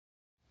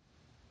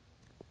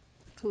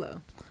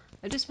Hello.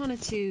 I just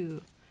wanted to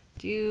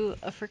do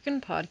a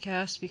freaking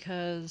podcast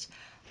because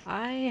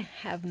I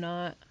have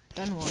not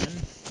done one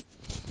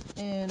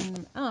in,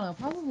 I don't know,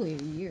 probably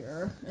a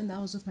year, and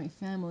that was with my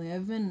family.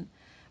 I've been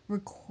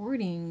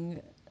recording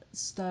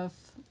stuff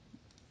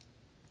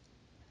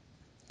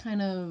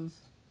kind of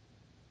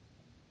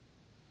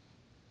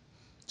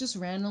just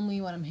randomly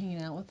when I'm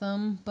hanging out with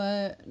them,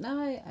 but now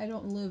I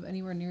don't live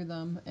anywhere near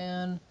them,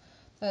 and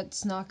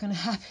that's not gonna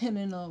happen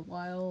in a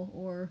while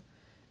or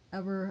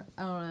ever.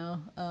 I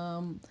don't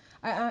know.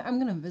 I'm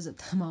gonna visit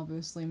them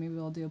obviously. Maybe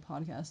I'll do a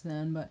podcast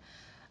then. But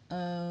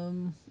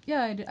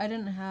yeah, I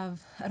don't have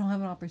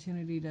an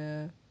opportunity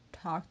to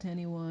talk to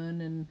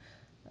anyone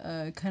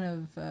and kind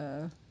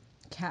of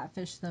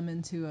catfish them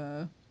into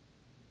a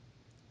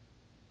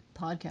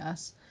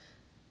podcast.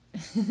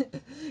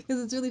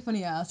 Because it's really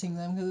funny asking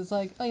them because it's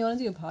like, oh, you want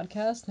to do a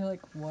podcast? And they're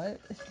like,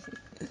 what?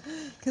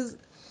 Because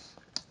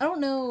I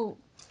don't know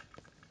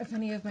if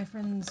any of my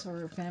friends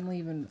or family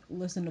even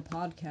listen to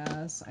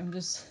podcasts. I'm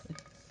just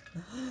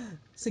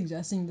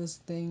suggesting this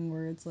thing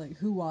where it's like,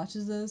 who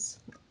watches this?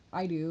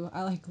 I do.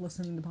 I like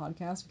listening to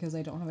podcasts because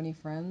I don't have any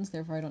friends,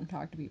 therefore I don't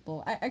talk to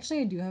people. I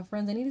do have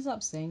friends. I need to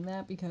stop saying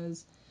that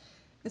because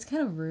it's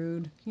kind of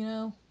rude, you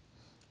know?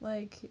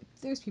 Like,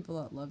 there's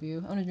people that love you.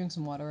 I'm gonna drink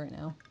some water right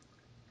now.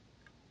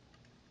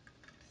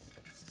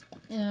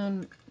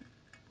 And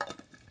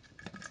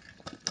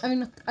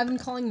I've been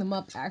calling them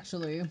up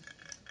actually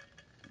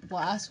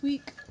last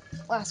week.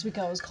 Last week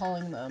I was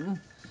calling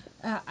them.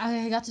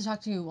 I got to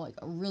talk to like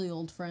a really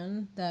old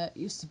friend that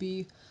used to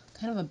be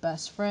kind of a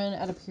best friend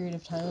at a period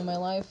of time in my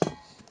life,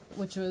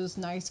 which was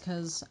nice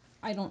because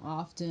I don't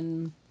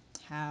often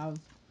have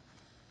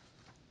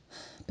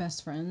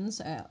best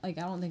friends. Like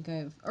I don't think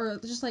I've or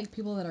just like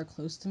people that are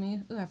close to me.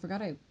 Ooh, I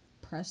forgot I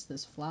pressed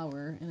this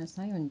flower and it's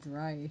not even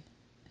dry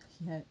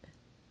yet.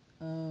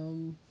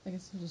 I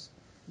guess I'll just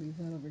leave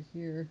that over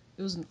here.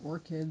 It was an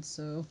orchid,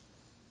 so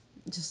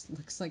it just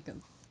looks like a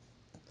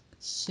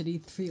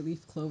shitty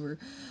three-leaf clover.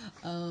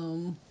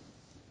 Um,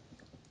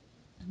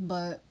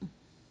 but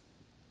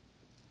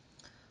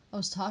I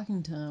was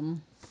talking to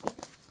him,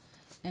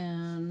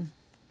 and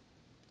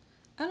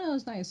I don't know, it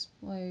was nice.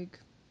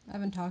 Like, I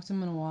haven't talked to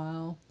him in a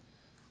while.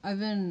 I've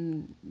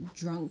been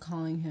drunk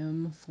calling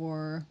him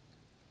for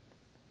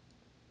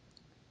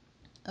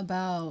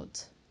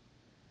about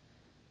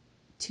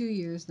 2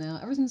 years now.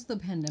 Ever since the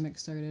pandemic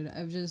started,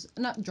 I've just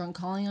not drunk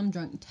calling him,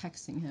 drunk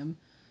texting him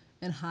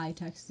and high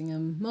texting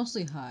him.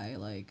 Mostly high.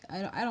 Like,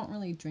 I don't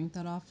really drink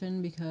that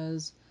often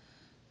because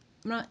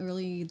I'm not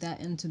really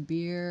that into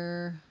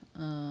beer.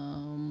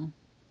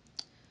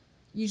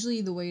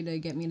 Usually the way to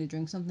get me to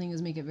drink something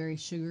is make it very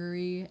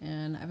sugary,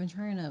 and I've been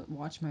trying to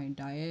watch my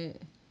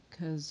diet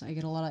because I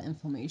get a lot of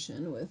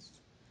inflammation with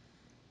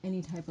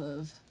any type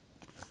of,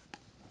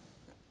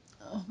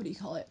 oh, what do you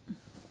call it?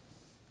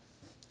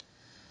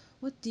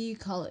 What do you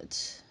call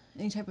it?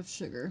 Any type of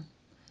sugar.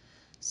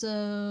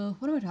 So,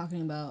 what am I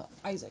talking about?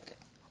 Isaac.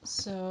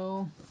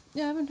 So,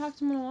 yeah, I haven't talked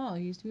to him in a while.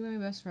 He used to be my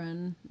best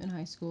friend in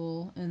high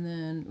school, and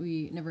then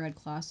we never had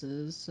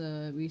classes,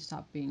 so we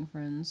stopped being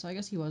friends. So, I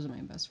guess he wasn't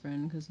my best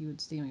friend because he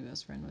would stay my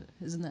best friend. But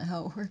isn't that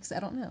how it works?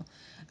 I don't know.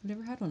 I've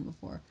never had one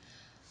before.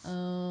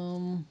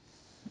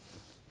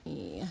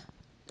 Yeah.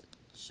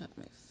 Shut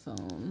my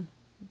phone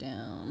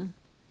down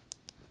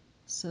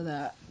so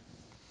that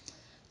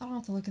I don't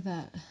have to look at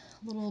that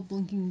little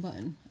blinking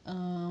button.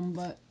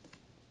 But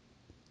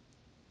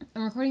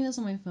I'm recording this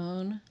on my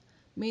phone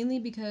mainly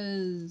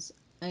because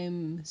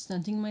I'm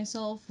stunting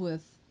myself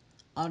with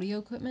audio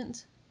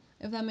equipment,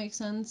 if that makes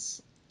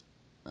sense.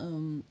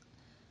 Um,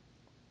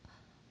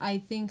 I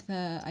think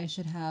that I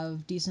should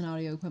have decent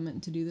audio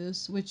equipment to do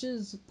this, which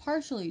is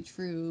partially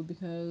true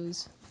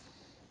because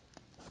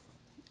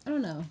I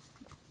don't know.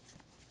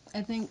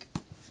 I think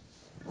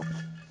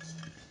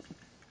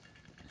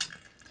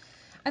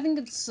I think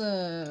it's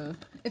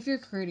if you're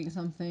creating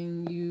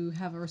something, you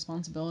have a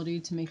responsibility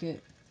to make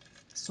it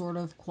sort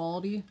of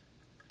quality.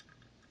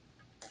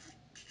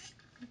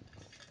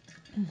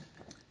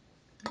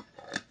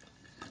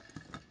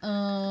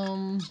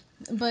 Um,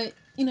 but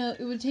you know,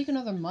 it would take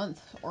another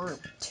month or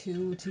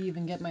two to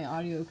even get my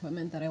audio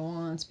equipment that I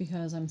want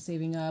because I'm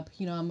saving up.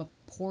 You know, I'm a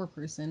poor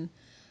person.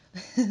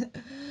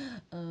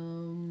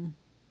 um,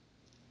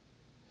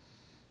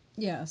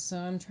 yeah, so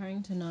I'm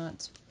trying to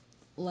not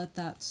let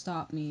that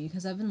stop me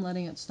because I've been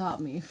letting it stop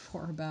me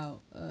for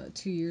about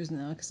 2 years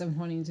now because I've been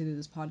wanting to do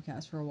this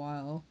podcast for a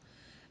while.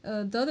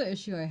 The other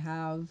issue I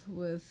have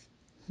with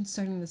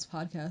starting this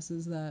podcast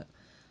is that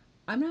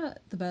I'm not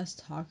the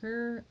best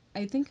talker.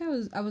 I think I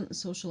wasn't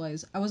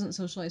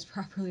socialized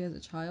properly as a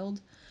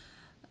child.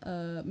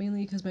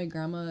 Mainly because my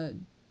grandma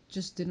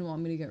just didn't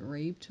want me to get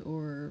raped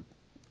or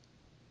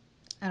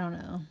I don't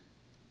know.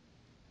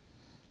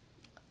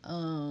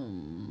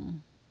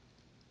 Um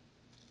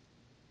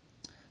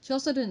she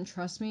also didn't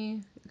trust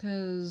me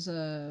because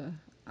I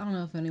don't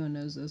know if anyone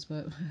knows this,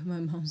 but my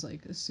mom's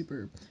like a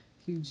super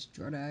huge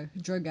drug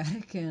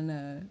addict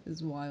and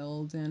is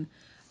wild, and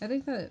I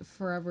think that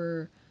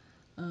forever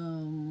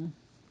um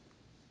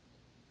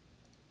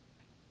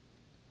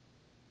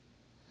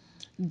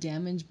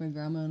damaged my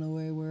grandma in a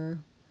way where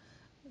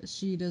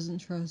she doesn't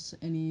trust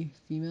any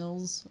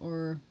females,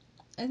 or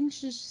I think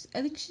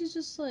she's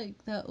just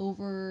like that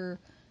over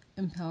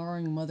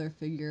empowering mother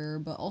figure,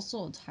 but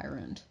also a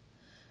tyrant.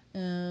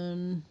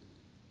 And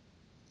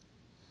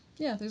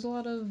yeah, there's a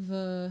lot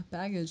of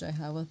baggage I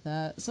have with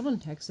that. Someone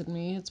texted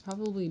me. It's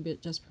probably a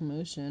bit just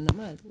promotion. I'm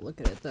gonna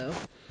look at it though.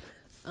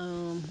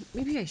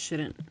 Maybe I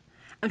shouldn't.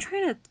 I'm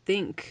trying to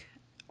think.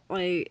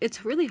 Like,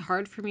 it's really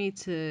hard for me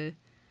to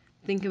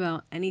think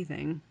about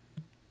anything.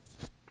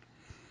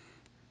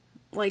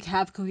 Like,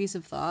 have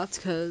cohesive thoughts,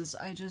 because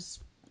I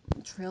just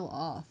trail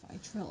off. I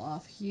trail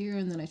off here,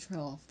 and then I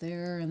trail off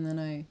there, and then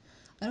I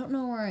don't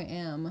know where I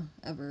am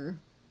ever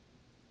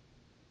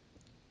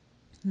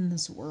in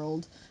this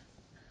world.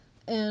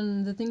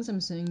 And the things I'm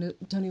saying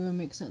don't even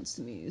make sense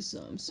to me,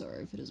 so I'm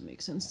sorry if it doesn't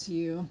make sense to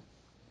you.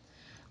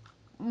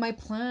 My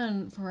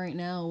plan for right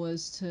now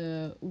was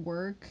to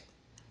work,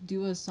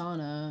 do a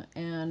sauna,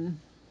 and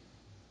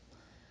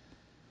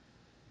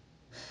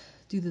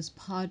do this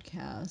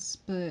podcast,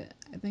 but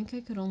I think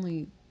I could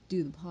only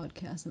do the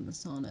podcast and the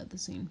sauna at the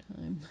same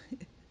time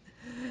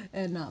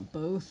and not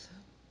both.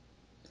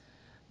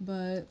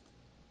 But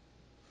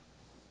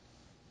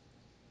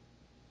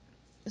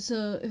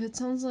so if it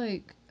sounds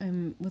like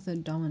I'm with a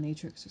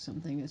dominatrix or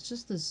something, it's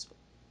just this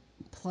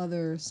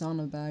pleather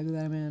sauna bag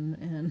that I'm in,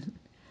 and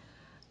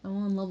I'm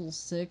on level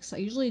 6. I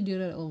usually do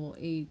it at level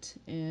 8,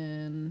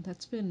 and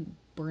that's been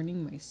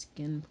burning my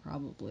skin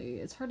probably.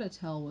 It's hard to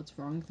tell what's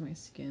wrong with my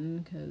skin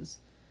because,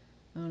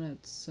 I don't know,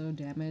 it's so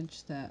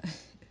damaged that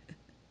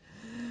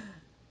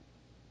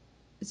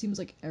it seems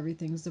like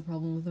everything's the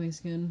problem with my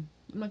skin.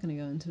 I'm not gonna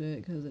go into it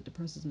because it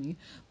depresses me,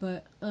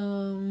 but,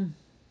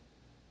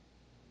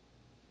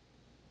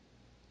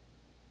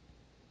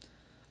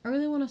 I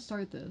really want to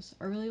start this.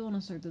 I really want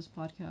to start this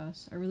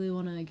podcast. I really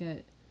want to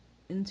get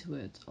into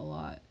it a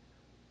lot.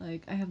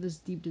 Like, I have this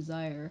deep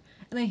desire.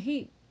 And I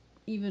hate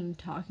even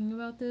talking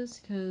about this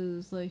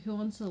because, like, who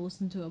wants to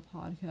listen to a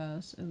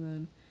podcast and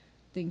then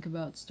think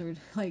about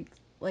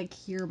like,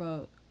 hear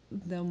about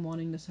them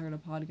wanting to start a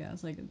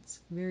podcast? Like,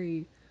 it's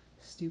very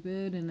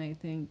stupid, and I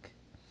think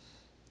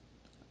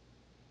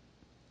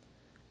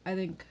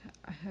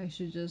I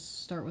should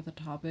just start with a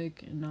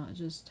topic and not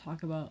just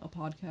talk about a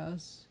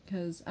podcast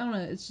because I don't know,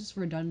 it's just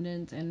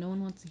redundant and no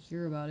one wants to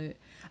hear about it.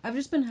 I've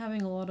just been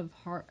having a lot of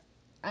but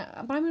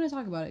I'm going to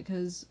talk about it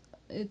because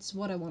it's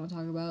what I want to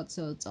talk about,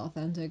 so it's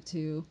authentic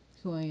to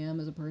who I am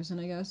as a person,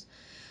 I guess.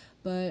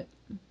 But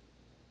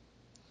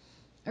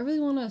I really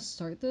want to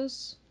start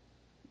this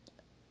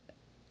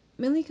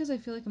mainly because I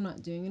feel like I'm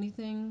not doing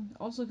anything.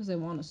 Also because I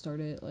want to start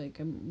it. Like,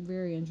 I'm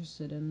very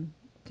interested in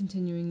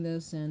continuing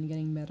this and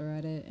getting better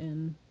at it,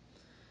 and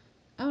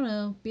I don't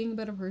know, being a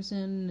better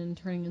person and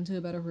turning into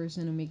a better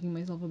person and making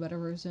myself a better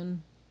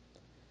person.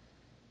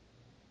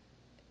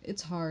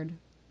 It's hard.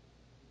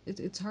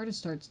 It's hard to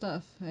start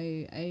stuff.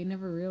 I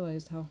never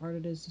realized how hard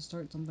it is to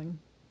start something.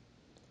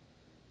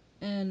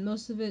 And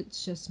most of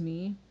it's just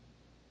me,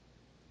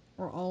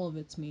 or all of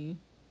it's me.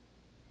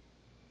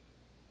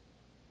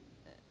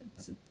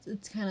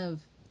 It's kind of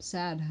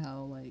sad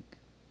how, like,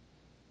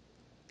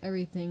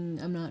 everything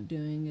I'm not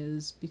doing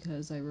is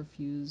because I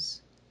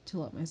refuse to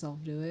let myself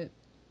do it.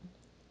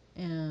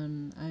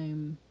 And I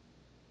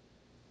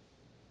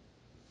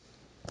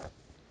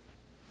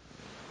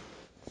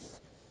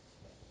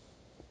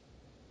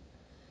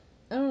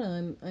don't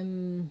know,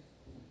 I'm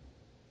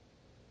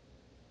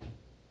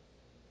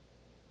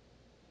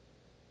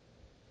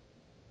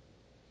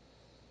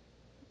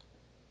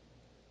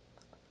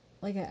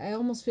like, I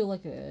almost feel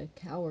like a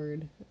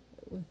coward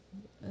with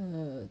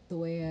the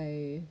way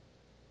I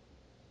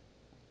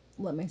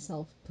let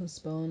myself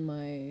postpone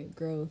my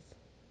growth.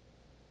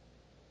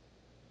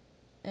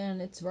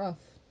 And it's rough.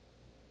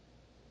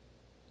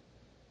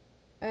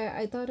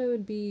 I thought it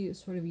would be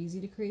sort of easy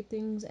to create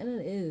things, and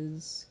it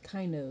is,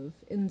 kind of,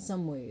 in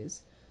some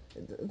ways.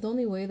 The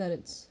only way that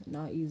it's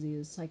not easy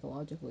is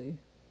psychologically.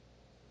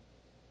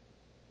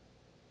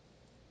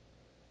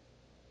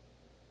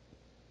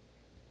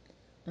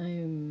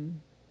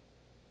 I'm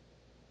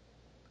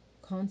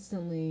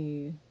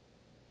constantly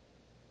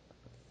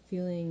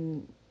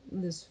feeling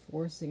this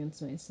force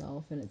against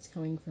myself, and it's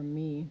coming from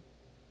me.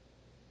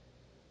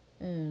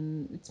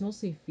 And it's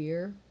mostly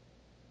fear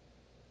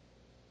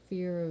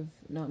of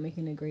not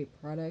making a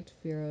great product,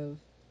 fear of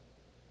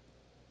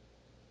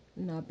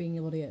not being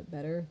able to get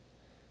better.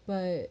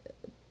 But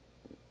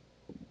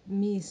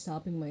me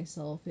stopping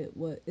myself,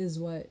 is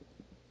what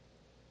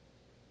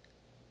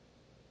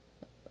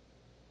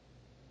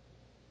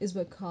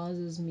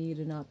causes me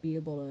to not be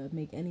able to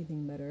make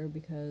anything better,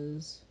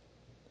 because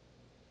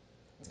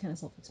it's kind of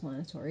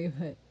self-explanatory,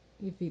 but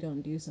if you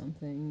don't do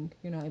something,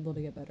 you're not able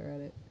to get better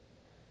at it.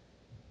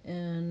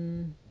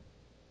 And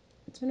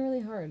it's been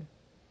really hard.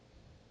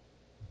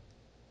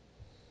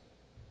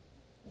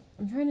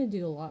 I'm trying to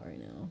do a lot right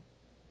now.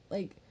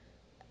 Like,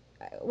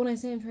 when I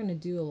say I'm trying to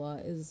do a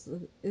lot,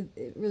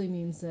 it really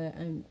means that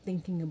I'm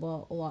thinking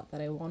about a lot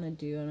that I want to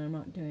do and I'm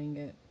not doing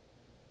it.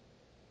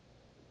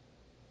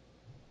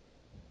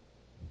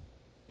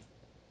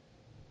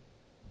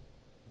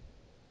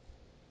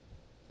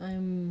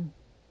 Should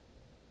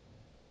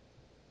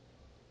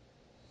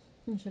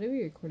I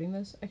be recording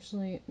this?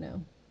 Actually,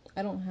 no.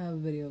 I don't have a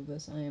video of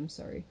this, I am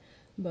sorry.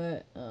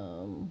 But,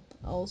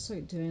 I'll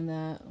start doing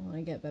that when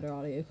I get better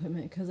audio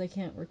equipment, because I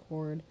can't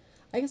record.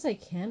 I guess I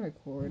can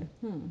record.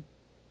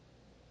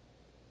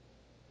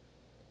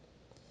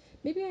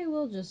 Maybe I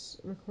will just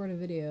record a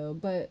video,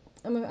 but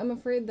I'm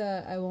afraid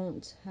that I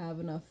won't have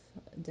enough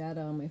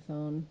data on my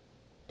phone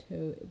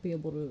to be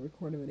able to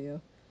record a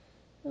video.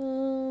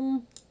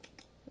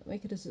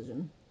 Make a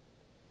decision.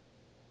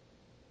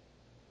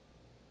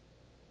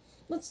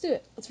 Let's do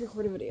it. Let's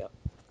record a video.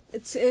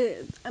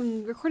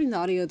 I'm recording the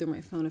audio through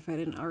my phone if I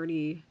didn't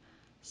already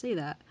say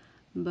that.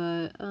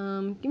 But,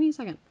 give me a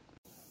second.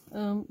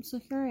 So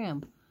here I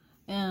am.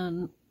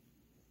 And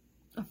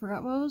I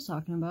forgot what I was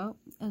talking about.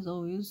 As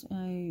always,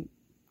 I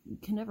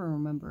can never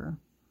remember.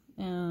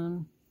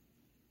 And,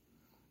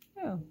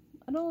 yeah,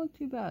 I don't look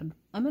too bad.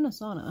 I'm in a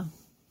sauna.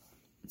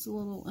 It's a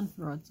little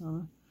infrared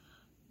sauna.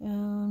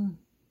 And,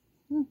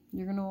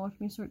 you're gonna watch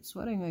me start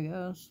sweating, I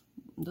guess.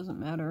 It doesn't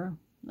matter.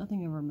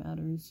 Nothing ever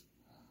matters.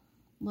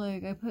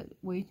 Like, I put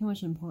way too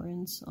much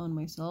importance on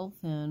myself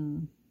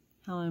and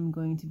how I'm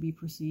going to be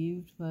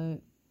perceived, but,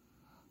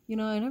 you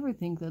know, I never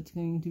think that's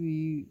going to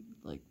be,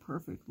 like,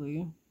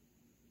 perfectly.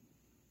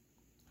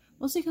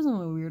 Mostly because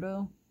I'm a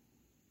weirdo.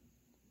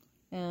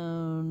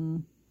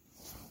 And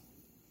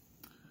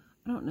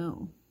I don't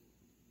know.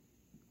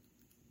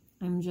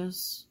 I think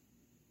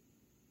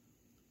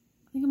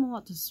I'm a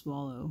lot to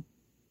swallow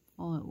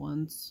all at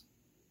once.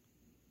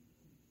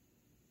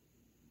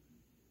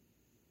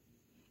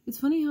 It's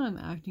funny how I'm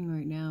acting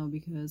right now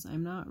because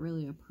I'm not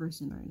really a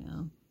person right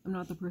now. I'm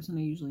not the person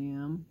I usually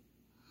am.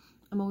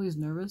 I'm always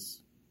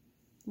nervous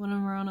when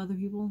I'm around other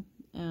people,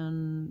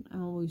 and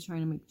I'm always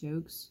trying to make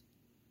jokes.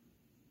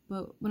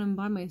 But when I'm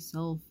by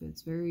myself,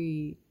 it's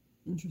very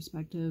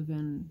introspective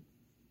and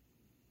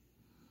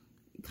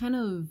kind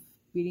of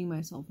beating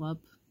myself up.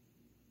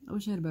 I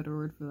wish I had a better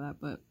word for that,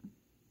 but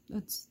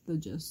that's the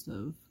gist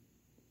of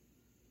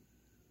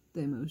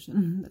the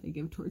emotion that I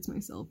give towards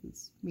myself.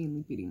 Is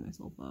mainly beating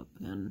myself up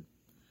and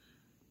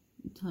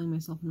telling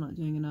myself I'm not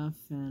doing enough,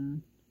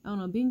 and I don't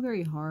know, being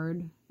very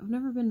hard. I've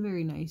never been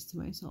very nice to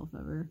myself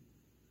ever.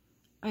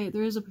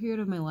 There was a period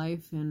of my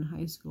life in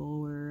high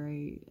school where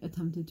I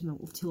attempted to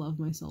love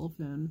myself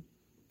and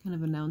kind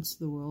of announced to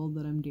the world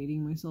that I'm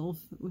dating myself,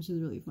 which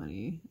is really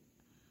funny.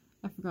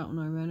 I forgot when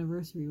our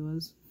anniversary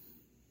was.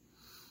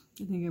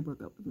 I think I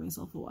broke up with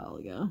myself a while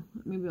ago.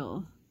 Maybe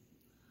I'll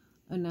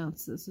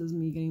announce this as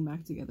me getting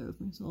back together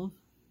with myself.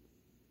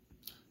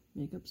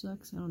 Makeup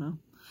sucks, I don't know.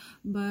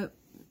 But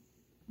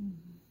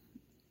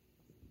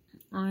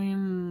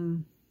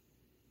I'm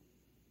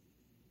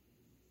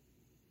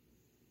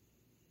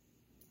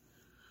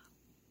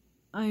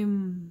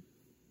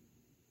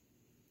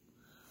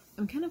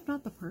kind of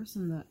not the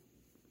person that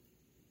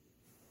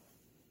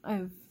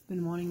I've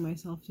been wanting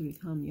myself to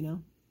become, you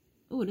know?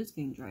 Oh, it is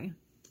getting dry.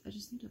 I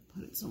just need to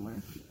put it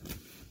somewhere.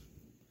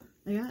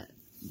 I got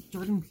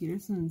Jordan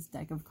Peterson's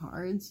deck of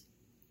cards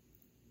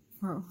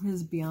for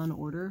his Beyond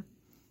Order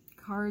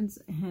cards,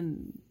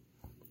 and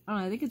I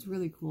don't know, I think it's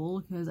really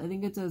cool because I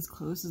think it's as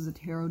close as a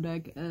tarot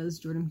deck as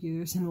Jordan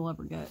Peterson will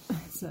ever get.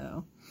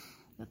 So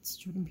that's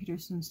Jordan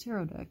Peterson's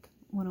tarot deck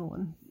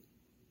 101.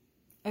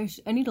 I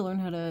need to learn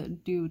how to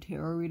do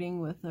tarot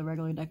reading with a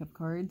regular deck of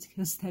cards,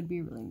 because that'd be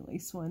a really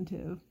nice one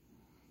to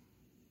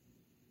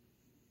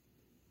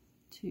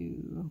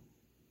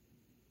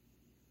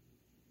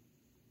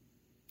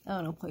I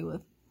don't know, play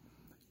with.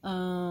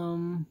 I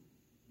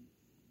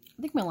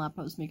think my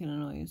laptop's making a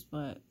noise,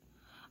 but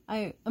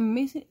I'm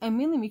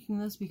mainly making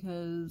this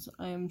because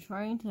I'm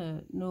trying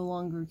to no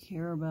longer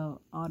care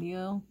about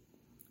audio.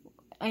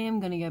 I am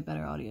gonna get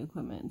better audio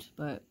equipment,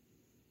 but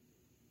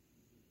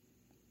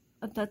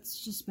that's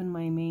just been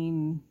my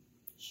main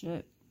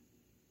shit.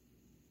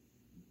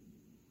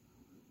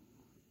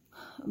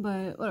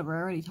 But whatever,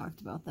 I already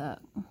talked about that.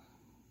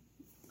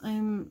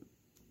 I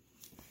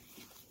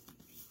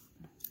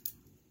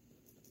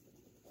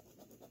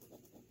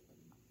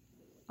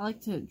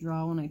like to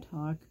draw when I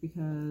talk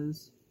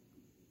because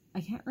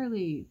I can't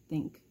really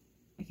think.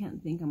 I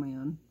can't think on my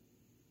own.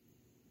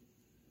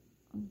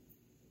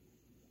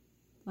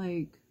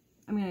 Like,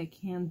 I mean, I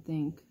can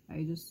think.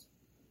 I just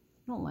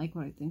don't like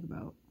what I think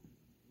about.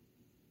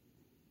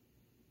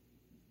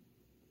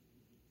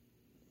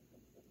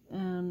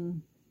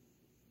 And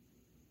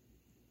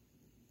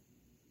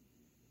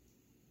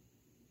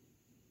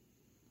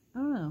I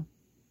don't know.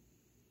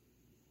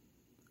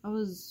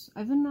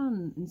 I've been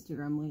on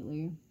Instagram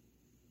lately.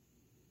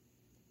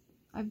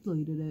 I've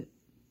deleted it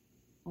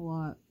a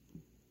lot.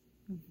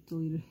 I've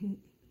deleted it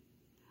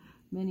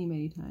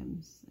many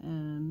times,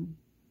 and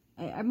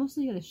I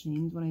mostly get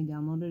ashamed when I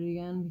download it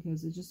again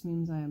because it just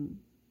means I don't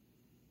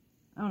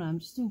know, I'm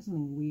just doing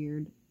something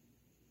weird.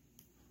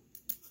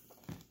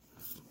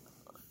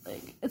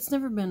 Like, it's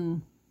never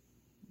been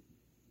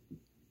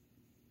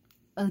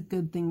a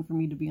good thing for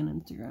me to be on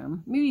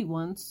Instagram. Maybe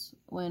once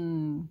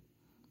when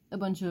a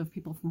bunch of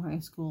people from high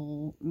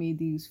school made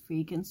these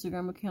fake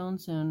Instagram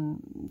accounts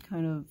and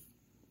kind of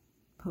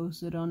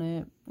posted on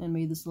it and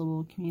made this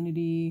little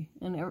community,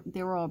 and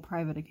they were all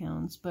private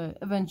accounts, but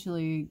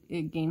eventually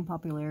it gained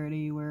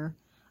popularity where a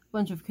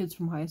bunch of kids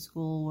from high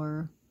school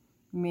were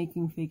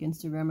making fake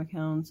Instagram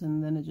accounts,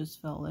 and then it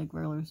just felt like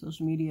regular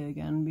social media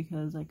again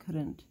because I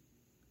couldn't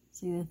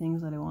say the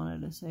things that I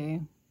wanted to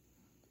say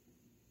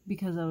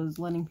because I was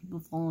letting people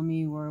follow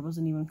me where I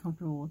wasn't even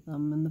comfortable with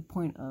them, and the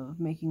point of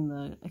making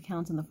the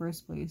accounts in the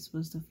first place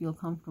was to feel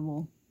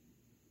comfortable.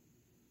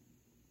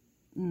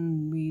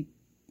 And we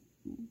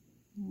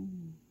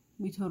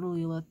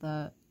totally let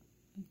that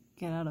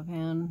get out of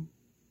hand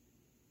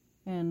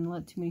and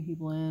let too many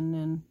people in,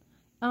 and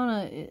I don't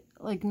know,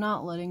 like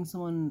not letting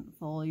someone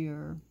follow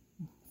your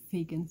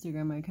fake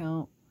Instagram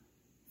account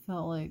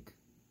felt like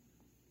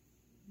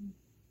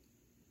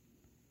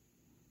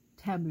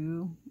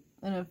taboo,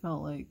 and it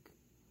felt like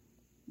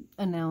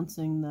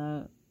announcing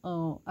that,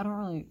 oh, I don't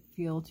really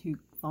feel too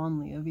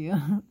fondly of you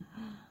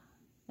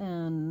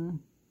and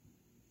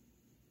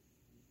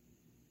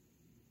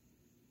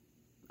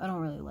I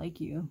don't really like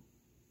you.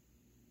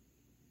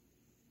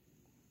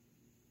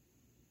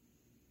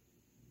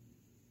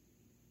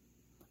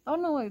 I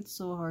don't know why it's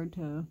so hard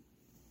to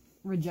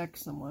reject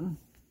someone.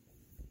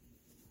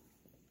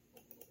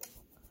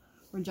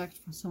 Reject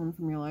someone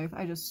from your life.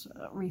 I just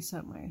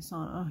reset my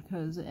sauna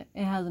because it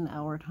has an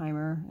hour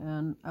timer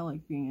and I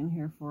like being in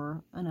here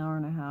for an hour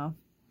and a half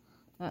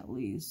at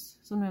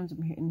least. Sometimes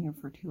I'm in here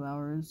for 2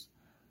 hours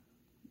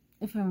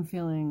if I'm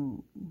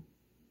feeling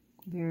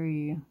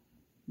very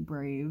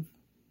brave.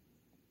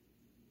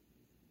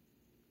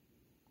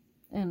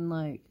 And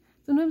like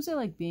sometimes I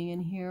like being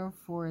in here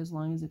for as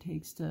long as it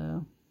takes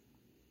to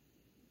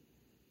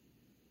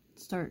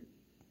start,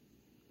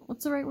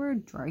 what's the right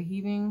word? Dry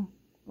heaving?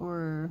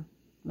 Or,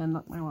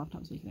 man, my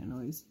laptop's making a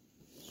noise.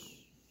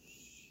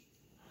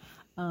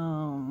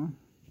 I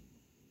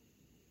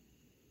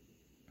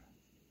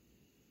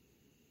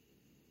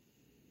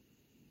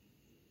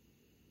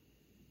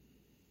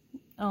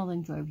don't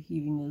think dry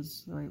heaving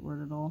is the right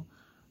word at all.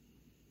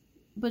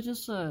 But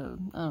just, I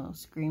don't know,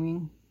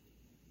 screaming.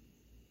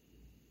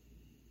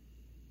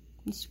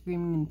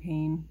 Screaming in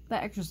pain.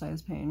 That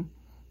exercise pain.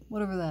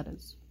 Whatever that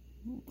is.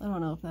 I don't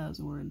know if that is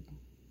a word.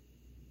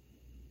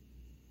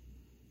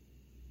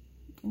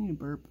 I need a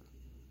burp.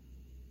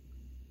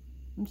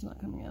 It's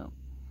not coming out.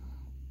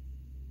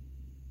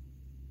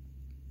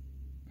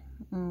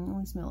 At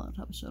least my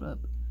laptop shut up.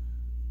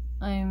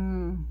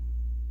 I'm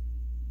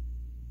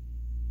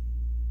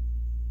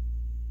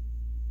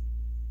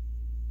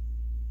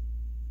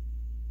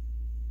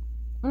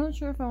not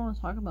sure if I want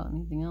to talk about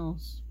anything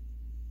else.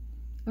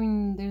 I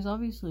mean, there's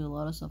obviously a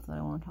lot of stuff that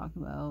I want to talk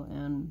about,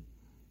 and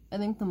I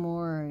think the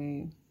more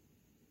I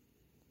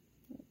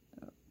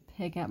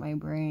pick at my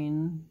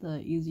brain, the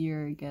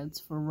easier it gets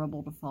for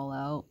rubble to fall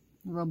out.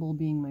 Rubble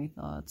being my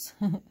thoughts.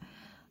 But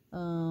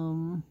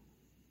I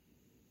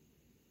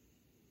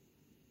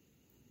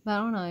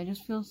don't know, I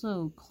just feel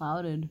so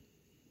clouded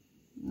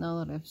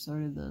now that I've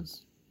started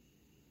this.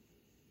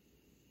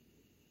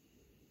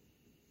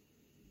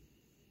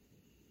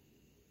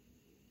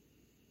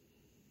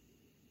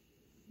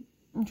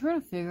 I'm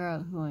trying to figure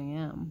out who I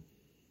am.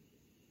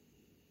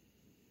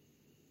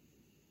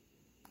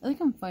 I think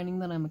I'm finding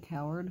that I'm a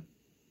coward.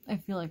 I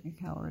feel like a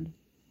coward.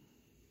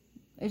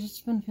 I've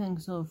just been feeling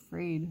so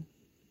afraid.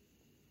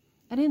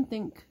 I didn't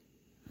think,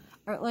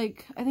 or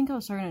like, I think I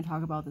was starting to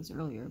talk about this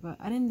earlier, but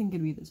I didn't think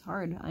it'd be this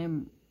hard.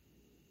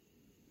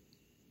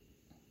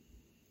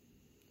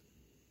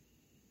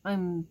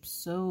 I'm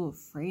so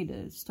afraid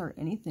to start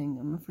anything.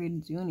 I'm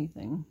afraid to do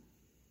anything.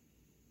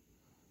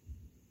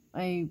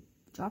 I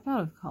dropped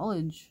out of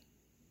college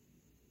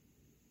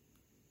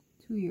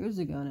 2 years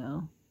ago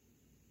now.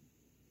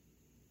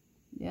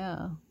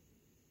 Yeah.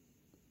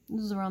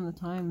 This is around the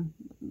time,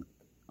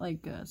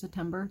 like,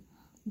 September.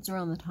 It's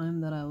around the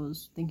time that I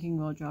was thinking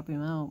about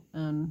dropping out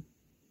and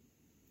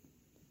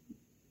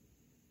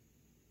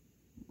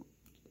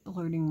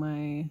alerting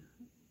my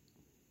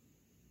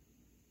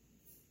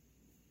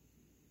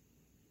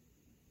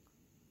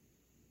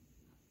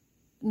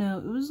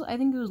No, I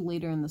think it was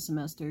later in the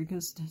semester,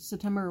 because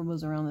September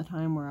was around the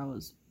time where I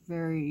was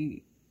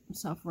very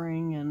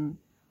suffering, and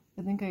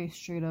I think I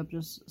straight up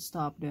just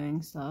stopped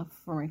doing stuff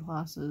for my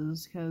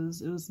classes,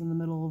 because it was in the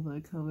middle of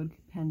the COVID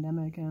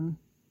pandemic, and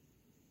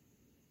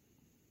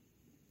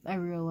I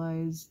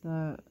realized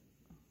that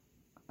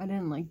I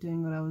didn't like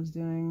doing what I was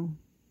doing.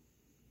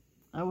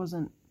 I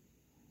wasn't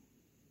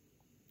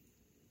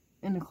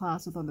in a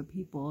class with other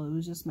people, it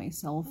was just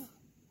myself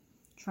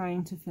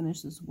trying to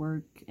finish this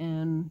work,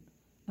 and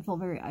I felt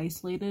very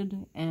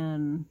isolated,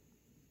 and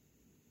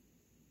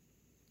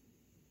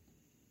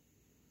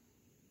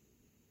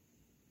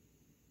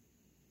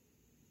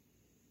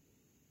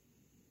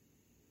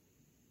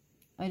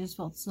I just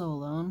felt so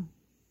alone.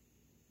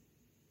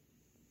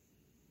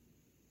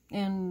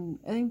 And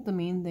I think the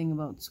main thing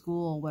about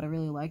school, what I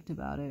really liked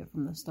about it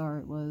from the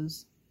start,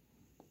 was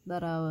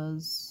that I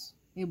was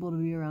able to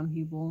be around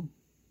people.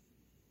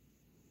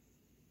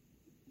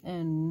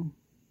 and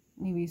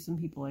maybe some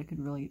people I could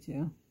relate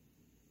to.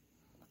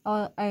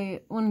 When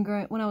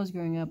I was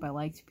growing up, I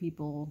liked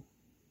people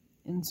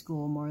in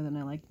school more than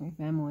I liked my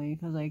family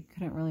because I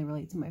couldn't really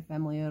relate to my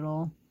family at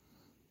all.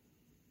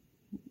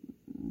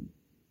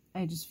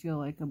 I just feel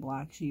like a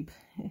black sheep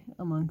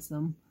amongst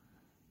them,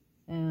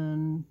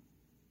 and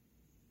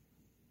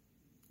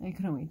I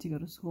couldn't wait to go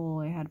to school.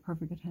 I had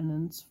perfect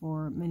attendance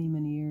for many,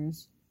 many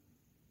years,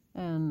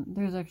 and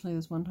there's actually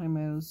this one time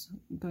I was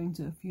going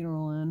to a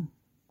funeral and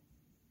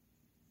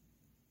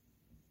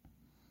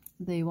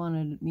they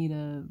wanted me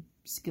to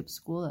skip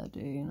school that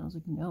day, and I was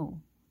like,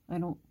 no, I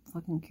don't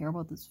fucking care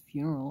about this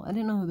funeral. I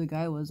didn't know who the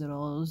guy was at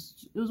all.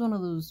 It was one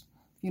of those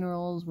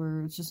funerals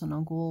where it's just an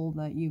uncle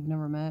that you've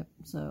never met,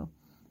 so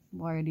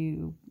why do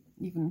you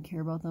even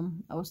care about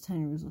them? I was 10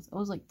 years old. I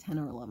was like 10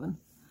 or 11,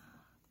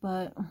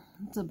 but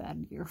it's a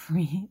bad year for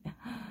me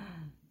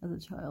as a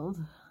child.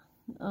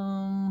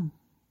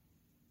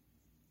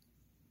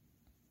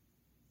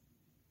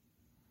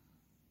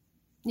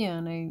 Yeah,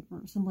 and I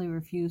simply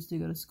refused to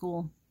go to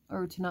school,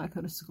 or to not go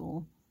to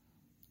school,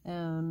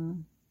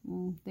 and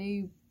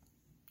they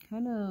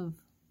kind of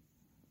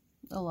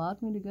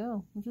allowed me to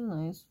go, which is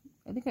nice.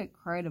 I think I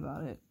cried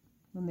about it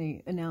when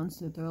they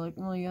announced it. They're like,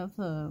 well, you have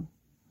to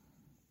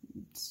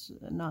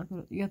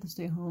you have to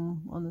stay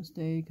home on this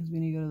day because we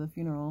need to go to the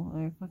funeral.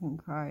 And I fucking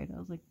cried. I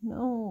was like,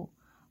 no,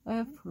 I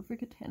have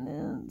perfect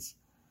attendance.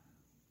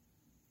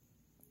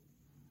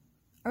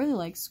 I really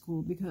like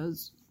school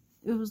because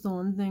it was the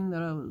one thing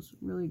that I was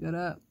really good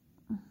at.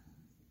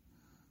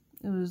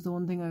 It was the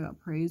one thing I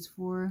got praised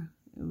for.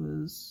 It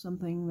was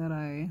something that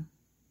I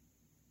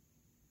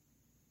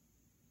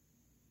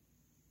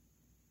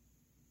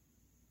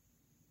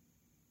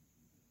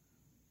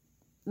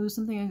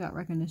got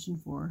recognition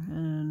for,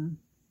 and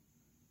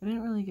I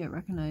didn't really get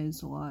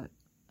recognized a lot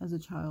as a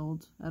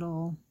child at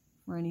all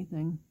for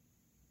anything.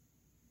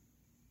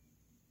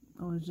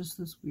 I was just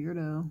this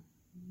weirdo,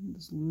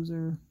 this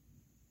loser.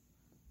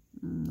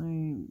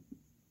 I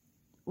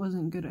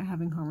wasn't good at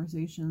having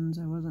conversations.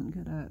 I wasn't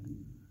good at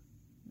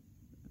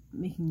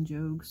making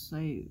jokes.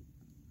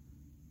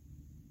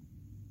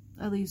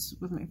 At least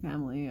with my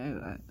family,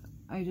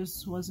 I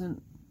just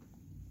wasn't.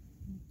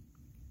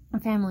 My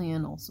family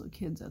and also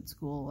kids at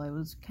school, I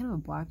was kind of a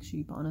black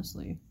sheep,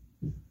 honestly.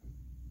 I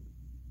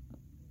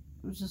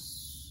was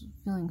just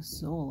feeling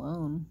so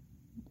alone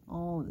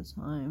all the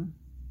time.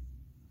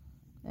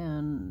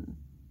 And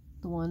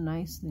the one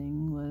nice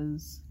thing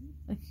was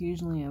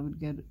occasionally I would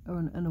get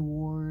an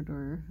award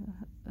or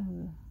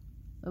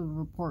a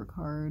report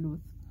card with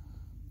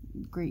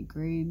great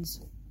grades.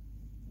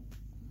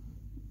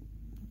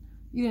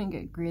 You didn't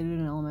get graded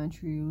in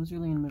elementary. It was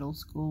really in middle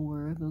school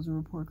where those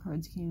report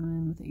cards came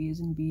in with A's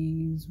and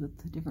B's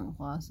with different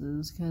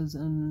classes, because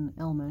in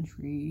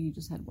elementary you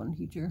just had one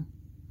teacher.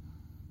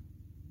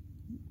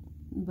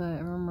 But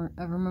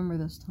I remember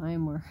this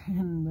time where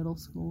in middle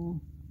school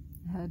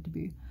it had to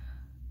be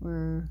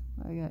where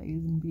I got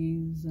A's and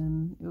B's,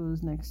 and it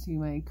was next to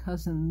my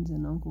cousins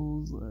and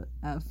uncles'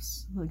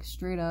 F's, like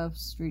straight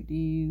F's, straight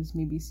D's,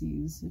 maybe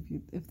C's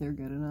if they're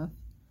good enough.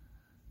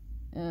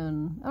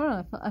 And I don't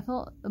know, I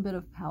felt a bit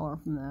of power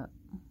from that.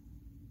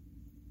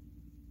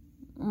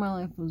 My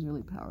life was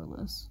really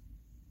powerless.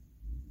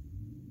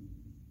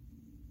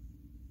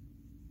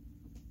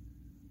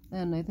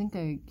 And I think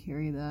I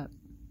carry that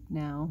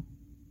now.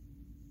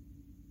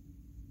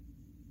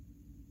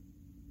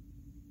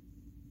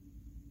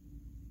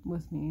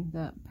 With me,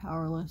 that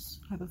powerless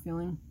type of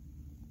feeling.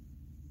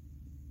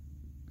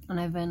 And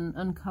I've been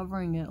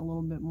uncovering it a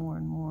little bit more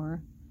and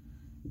more.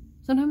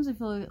 Sometimes I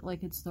feel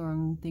like it's the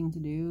wrong thing to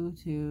do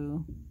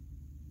to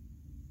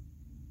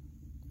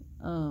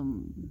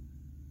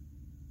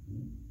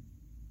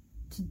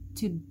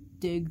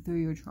dig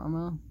through your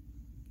trauma,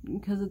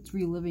 because it's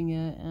reliving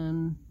it,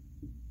 and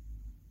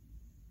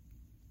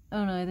I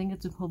don't know, I think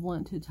it's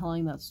equivalent to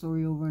telling that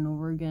story over and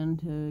over again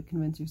to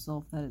convince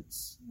yourself that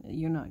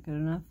you're not good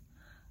enough.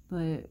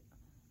 But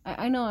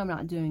I know I'm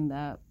not doing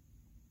that,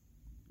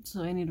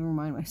 so I need to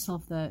remind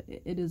myself that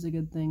it is a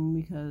good thing,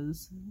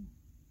 because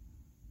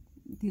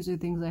these are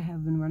things I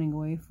have been running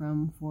away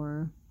from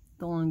for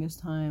the longest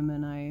time,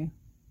 and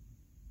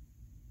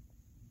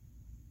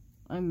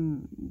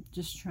I'm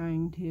just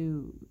trying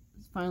to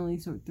finally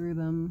sort through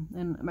them,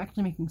 and I'm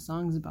actually making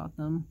songs about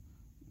them,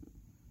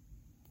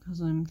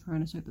 because I'm trying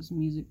to start this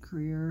music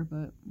career,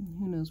 but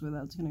who knows where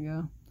that's gonna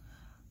go.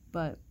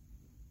 But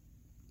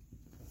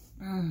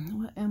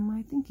what am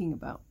I thinking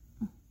about?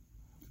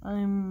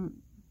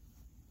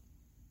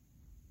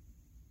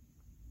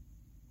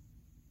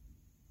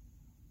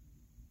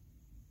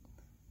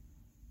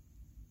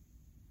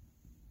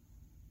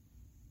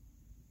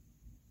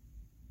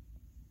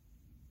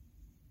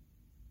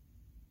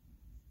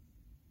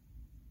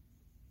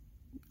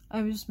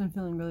 I've just been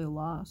feeling really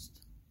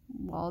lost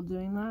while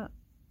doing that,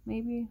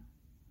 maybe.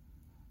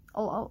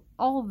 All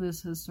of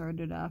this has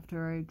started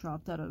after I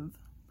dropped out of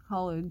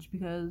college,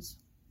 because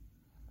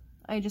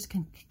I just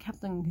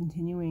kept on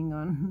continuing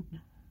on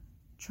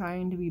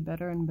trying to be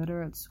better and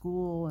better at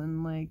school,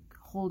 and like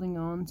holding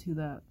on to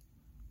that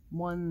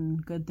one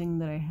good thing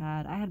that I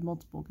had. I had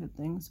multiple good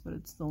things, but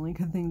it's the only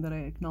good thing that I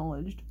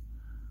acknowledged.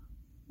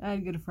 I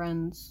had good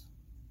friends.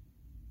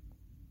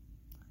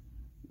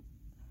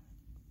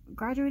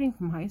 Graduating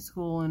from high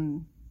school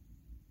and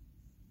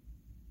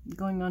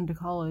going on to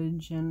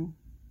college and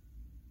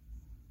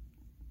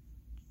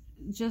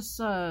just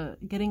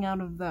getting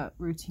out of that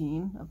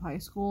routine of high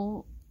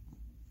school,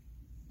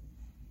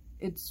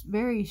 it's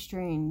very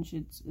strange.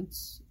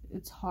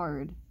 It's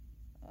hard.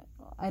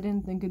 I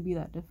didn't think it'd be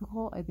that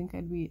difficult. I think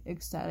I'd be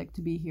ecstatic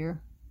to be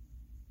here.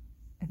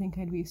 I think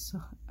I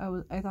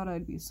thought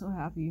I'd be so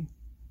happy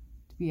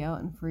to be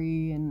out and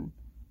free and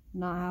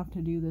not have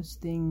to do this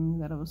thing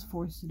that I was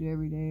forced to do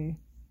every day.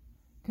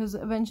 Because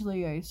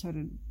eventually I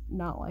started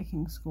not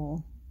liking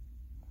school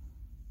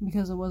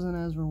because it wasn't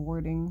as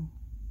rewarding,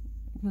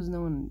 because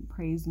no one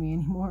praised me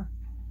anymore.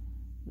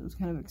 It was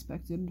kind of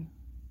expected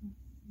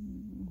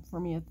for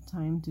me at the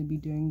time to be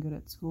doing good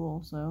at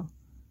school, so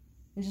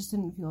it just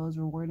didn't feel as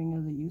rewarding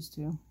as it used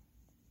to.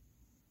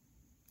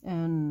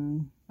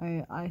 And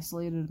I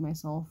isolated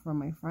myself from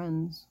my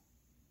friends,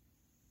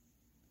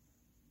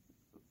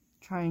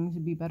 trying to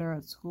be better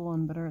at school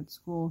and better at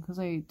school, because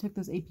I took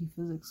this AP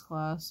Physics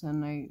class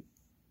and I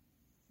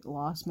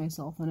lost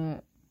myself in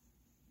it.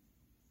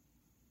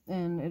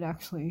 And it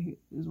actually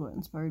is what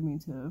inspired me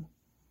to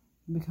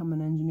become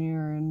an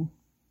engineer and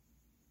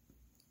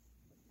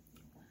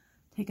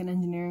take an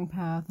engineering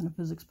path and a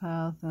physics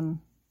path and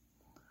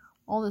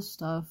all this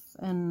stuff.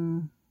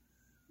 And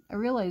I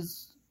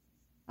realized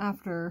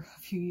after a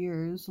few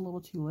years, a little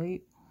too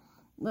late,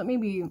 that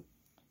maybe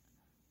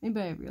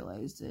I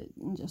realized it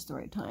in just the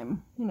right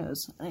time. Who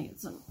knows? I get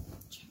some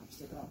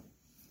chapstick off.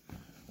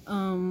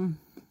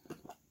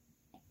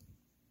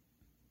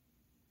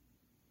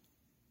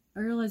 I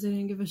realized I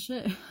didn't give a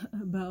shit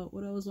about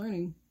what I was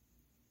learning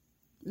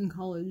in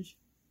college.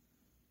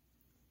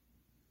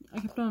 I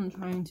kept on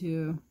trying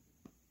to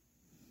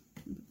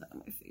put that on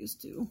my face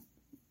too.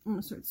 I'm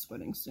gonna start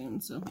sweating soon,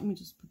 so let me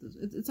just put this.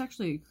 It's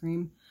actually a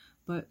cream,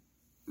 but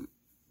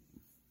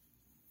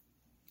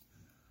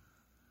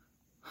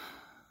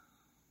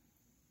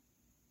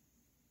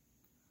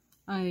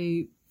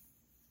I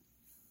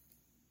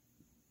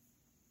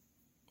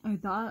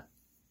thought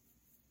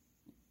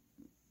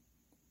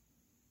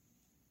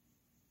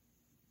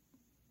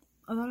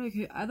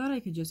I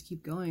could just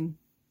keep going,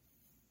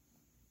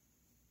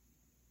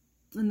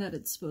 and that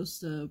it's supposed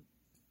to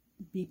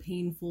be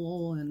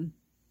painful and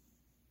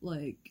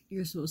like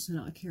you're supposed to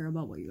not care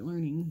about what you're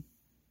learning.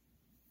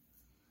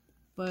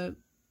 But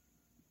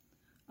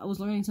I was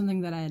learning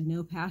something that I had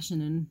no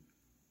passion in.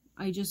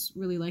 I just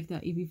really liked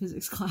that AP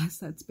Physics class.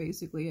 That's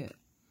basically it.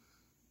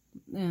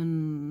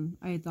 And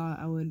I thought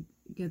I would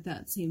get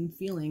that same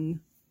feeling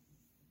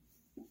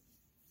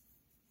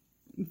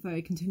if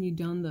I continued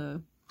down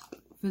the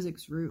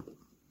physics route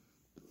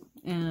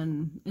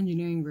and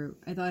engineering route.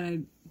 I thought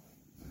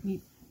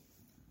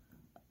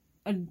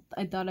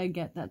I'd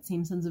get that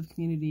same sense of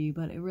community,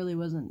 but it really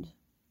wasn't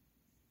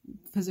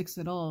physics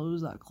at all. It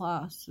was that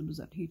class. It was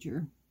that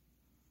teacher.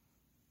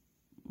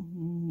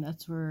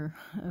 That's where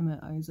I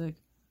met Isaac,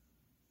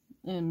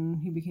 and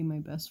he became my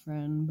best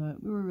friend,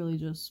 but we were really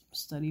just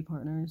study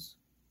partners.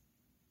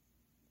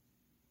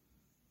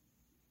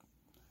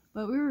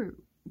 But we were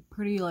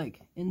pretty,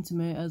 like,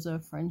 intimate as a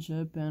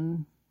friendship,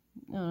 and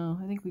I don't know,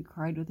 I think we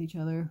cried with each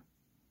other.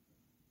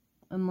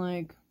 And,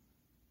 like,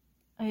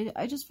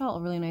 I just felt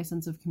a really nice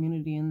sense of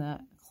community in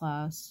that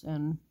class,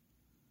 and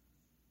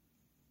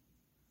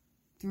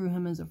through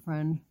him as a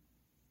friend.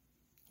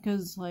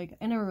 Because, like,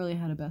 I never really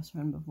had a best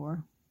friend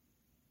before.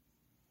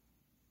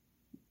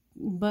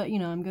 But, you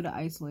know, I'm good at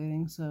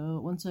isolating,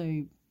 so once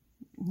I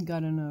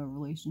got in a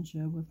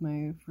relationship with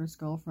my first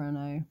girlfriend,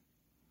 I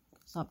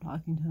stopped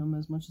talking to him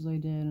as much as I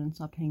did and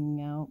stopped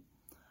hanging out.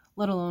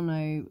 Let alone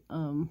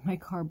my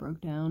car broke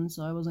down,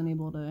 so I wasn't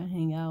able to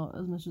hang out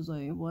as much as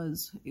I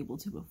was able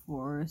to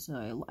before,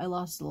 so I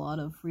lost a lot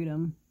of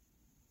freedom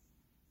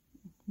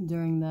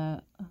during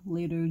that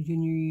later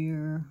junior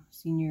year,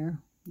 senior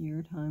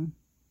year time.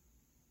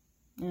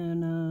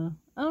 And,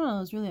 I don't know, I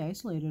was really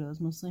isolated. I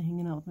was mostly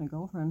hanging out with my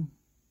girlfriend.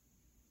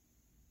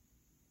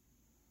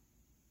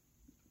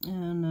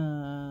 And,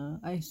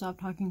 I stopped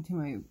talking to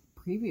my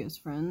previous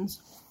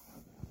friends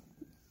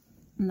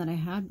that I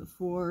had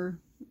before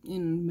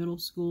in middle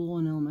school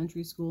and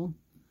elementary school.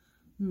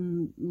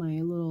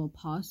 My little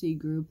posse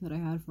group that I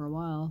had for a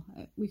while,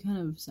 we kind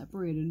of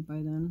separated by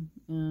then,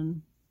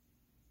 and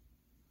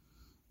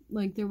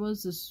like there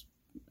was this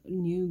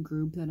new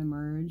group that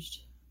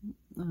emerged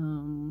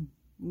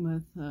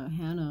with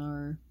Hannah,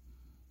 our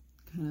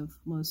kind of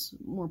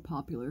more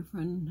popular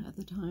friend at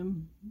the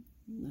time.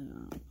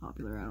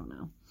 Popular, I don't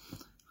know.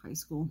 High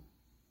school's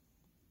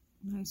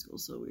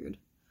so weird.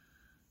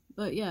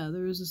 But yeah,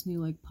 there was this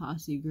new like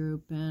posse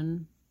group,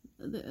 and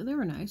they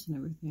were nice and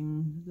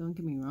everything, don't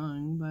get me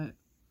wrong, but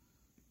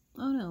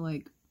I don't know,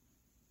 like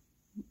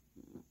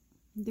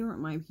they weren't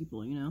my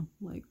people, you know?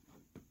 Like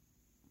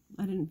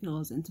I didn't feel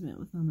as intimate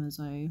with them as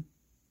I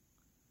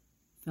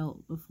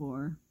felt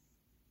before.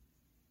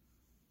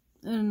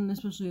 And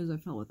especially as I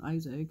felt with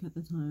Isaac at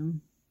the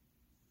time.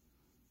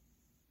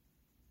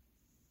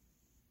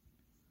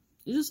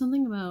 It's just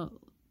something about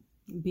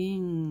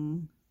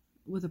being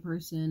with a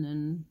person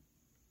and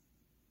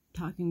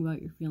talking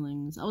about your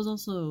feelings. I was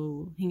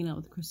also hanging out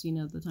with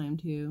Christina at the time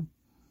too,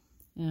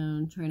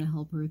 and trying to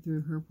help her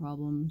through her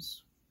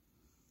problems.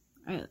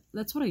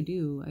 That's what I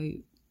do.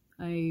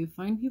 I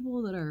find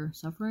people that are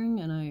suffering,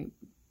 and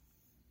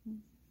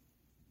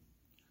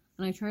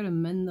I try to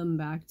mend them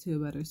back to a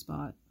better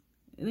spot.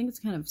 I think it's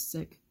kind of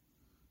sick.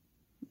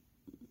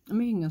 I'm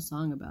making a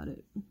song about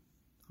it,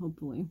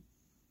 hopefully.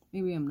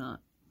 Maybe I'm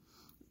not.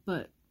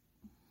 But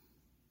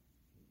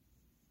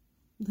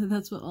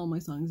that's what all my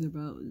songs are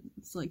about.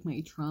 It's like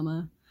my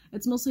trauma.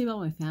 It's mostly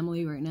about my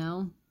family right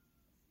now,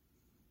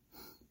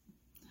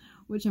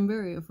 which I'm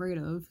very afraid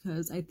of,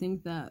 because I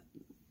think that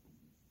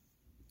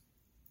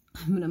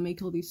I'm gonna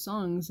make all these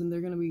songs and they're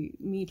gonna be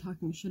me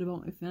talking shit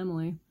about my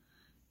family,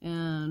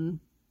 and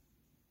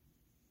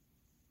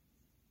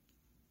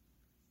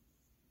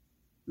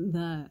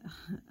that,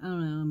 I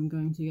don't know, I'm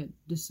going to get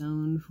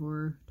disowned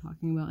for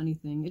talking about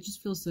anything. It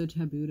just feels so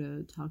taboo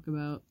to talk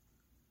about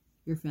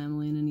your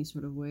family in any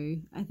sort of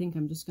way. I think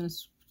I'm just gonna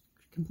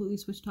completely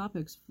switch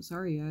topics.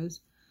 Sorry,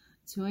 guys.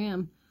 It's who I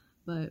am.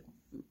 But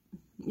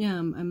yeah,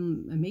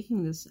 I'm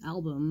making this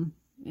album,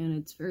 and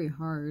it's very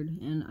hard,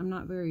 and I'm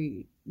not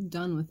very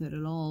done with it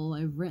at all.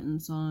 I've written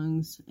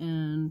songs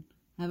and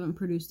haven't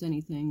produced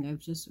anything. I've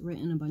just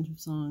written a bunch of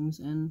songs,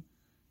 and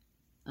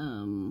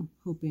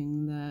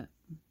hoping that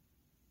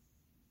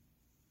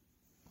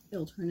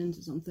it'll turn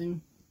into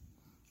something.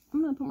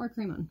 I'm gonna put more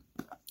cream on.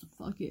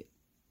 Fuck it.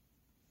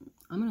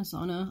 I'm in a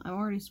sauna. I'm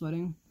already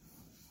sweating.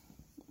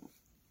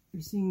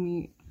 You're seeing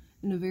me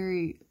in a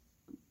very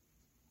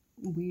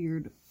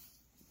weird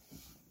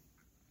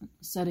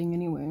setting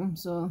anyway,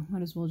 so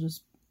might as well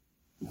just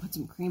put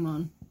some cream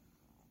on.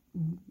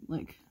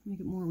 Like, make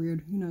it more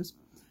weird. Who knows?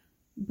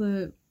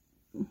 But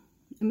I'm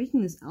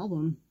making this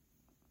album,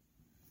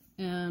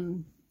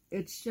 and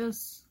it's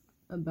just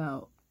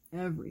about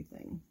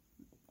everything.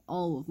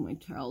 All of my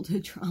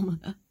childhood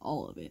trauma.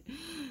 All of it.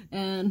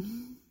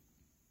 And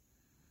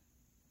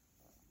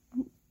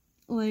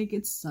like,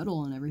 it's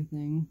subtle and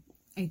everything,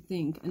 I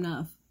think,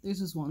 enough. There's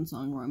this one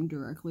song where I'm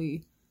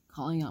directly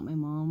calling out my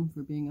mom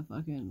for being a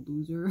fucking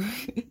loser.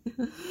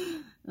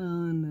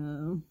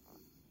 And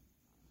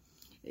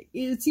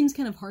it seems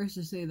kind of harsh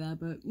to say that,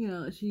 but, you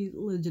know, she's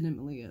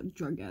legitimately a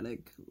drug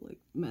addict, like,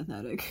 meth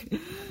addict.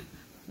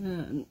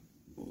 And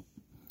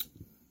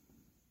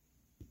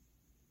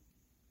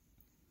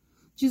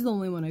she's the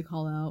only one I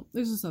call out.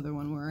 There's this other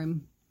one where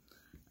I'm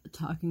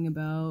talking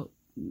about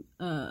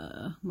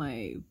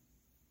my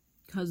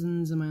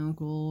cousins and my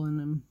uncle,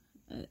 and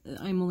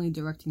I'm only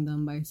directing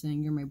them by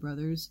saying, "You're my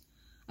brothers."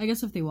 I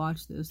guess if they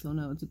watch this, they'll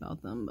know it's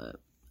about them, but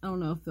I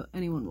don't know if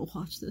anyone will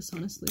watch this,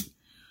 honestly.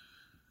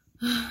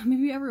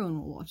 Maybe everyone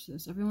will watch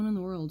this. Everyone in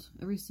the world.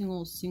 Every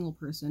single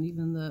person,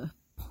 even the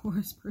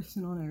poorest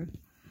person on earth.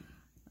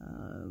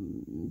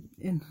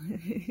 And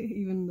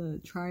even the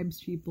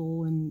tribes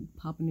people in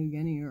Papua New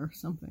Guinea or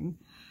something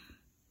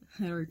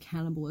that are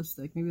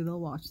cannibalistic. Maybe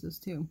they'll watch this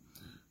too.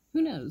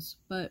 Who knows?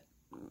 But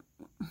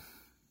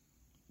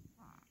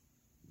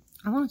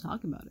I want to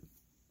talk about it.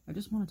 I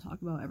just want to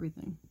talk about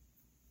everything.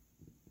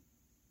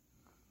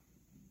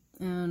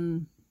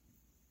 And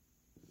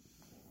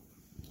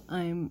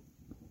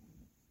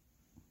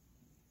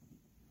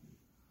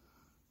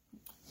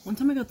one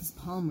time I got this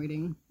palm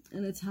reading,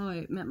 and it's how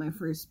I met my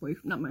first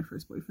boyfriend. Not my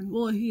first boyfriend.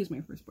 Well, he is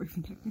my first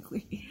boyfriend,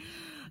 technically.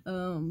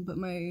 But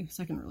my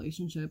second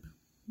relationship.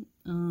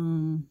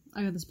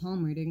 I got this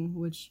palm reading,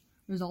 which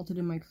resulted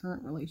in my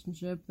current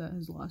relationship that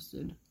has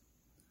lasted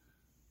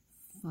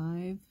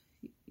 5...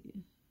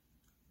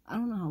 I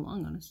don't know how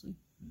long, honestly.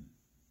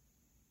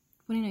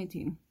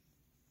 2019.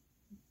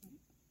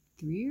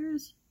 3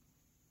 years?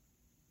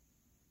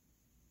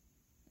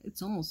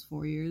 It's almost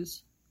 4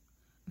 years.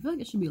 I feel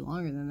like it should be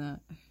longer than that.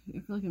 I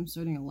feel like I'm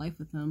starting a life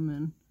with him,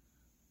 and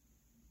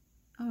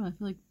I don't know, I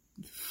feel like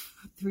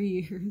 3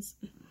 years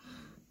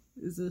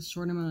is a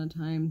short amount of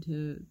time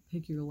to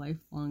pick your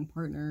lifelong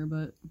partner,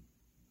 but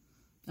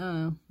I don't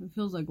know, it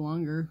feels like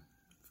longer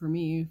for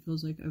me. It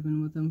feels like I've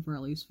been with him for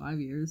at least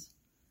 5 years.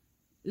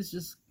 It's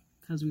just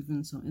because we've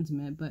been so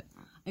intimate. But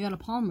I got a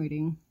palm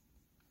reading,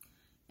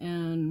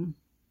 and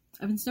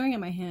I've been staring at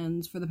my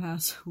hands for the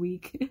past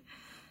week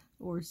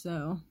or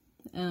so,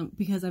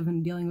 because I've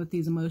been dealing with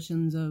these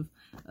emotions of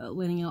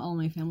letting out all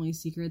my family's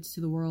secrets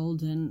to the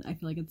world, and I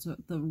feel like it's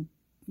the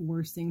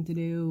worst thing to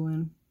do,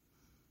 and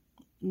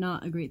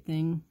not a great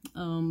thing.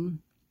 And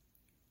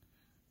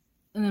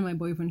then my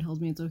boyfriend tells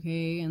me it's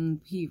okay,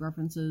 and he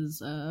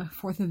references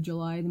 4th of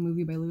July, the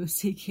movie by Louis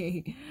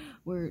C.K.,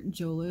 where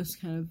Joe List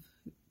kind of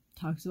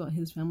talks about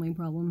his family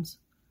problems,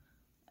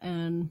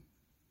 and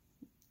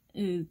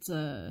it's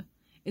the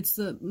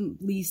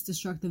least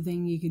destructive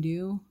thing you could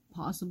do,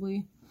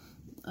 possibly,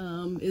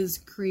 is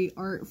create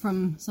art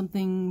from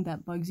something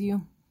that bugs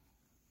you.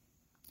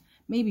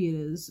 Maybe it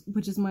is,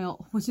 which is why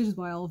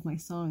all of my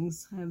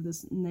songs have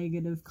this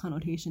negative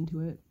connotation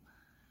to it.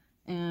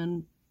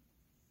 and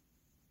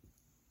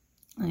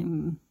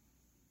I'm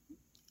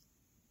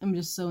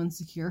just so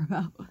insecure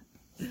about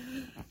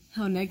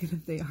how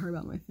negative they are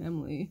about my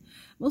family.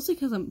 Mostly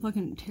because I'm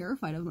fucking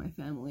terrified of my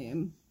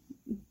family.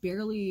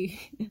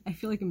 I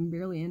feel like I'm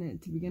barely in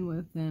it to begin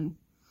with, and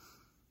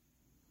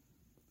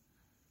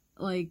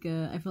like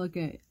I feel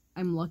like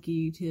I'm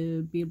lucky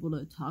to be able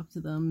to talk to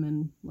them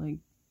and like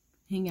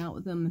hang out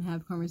with them and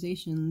have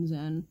conversations,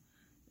 and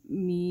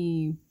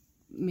me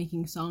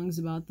making songs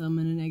about them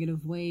in a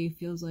negative way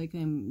feels like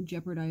I'm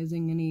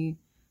jeopardizing any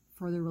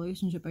further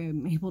relationship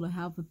I'm able to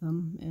have with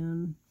them.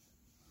 And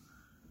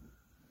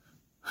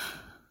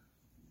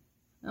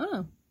I don't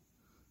know,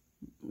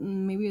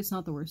 maybe it's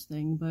not the worst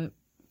thing. But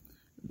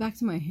back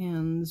to my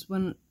hands,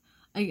 when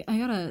I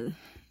got a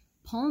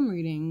palm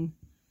reading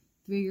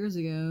 3 years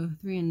ago,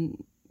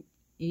 9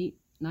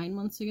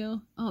 months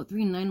ago. Oh,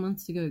 3 and 9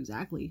 months ago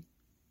exactly.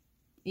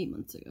 8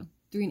 months ago.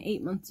 3 and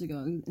 8 months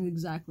ago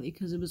exactly,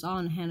 because it was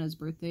on Hannah's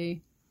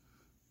birthday.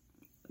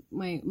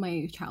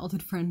 My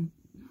childhood friend.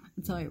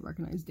 That's how I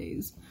recognize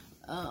days.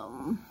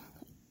 I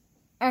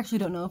actually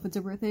don't know if it's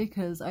a birthday,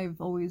 because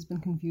I've always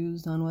been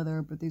confused on whether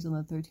her birthday's on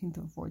the 13th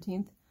or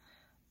 14th.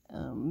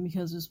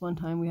 Because this one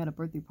time we had a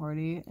birthday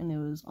party, and it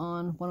was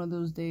on one of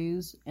those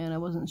days, and I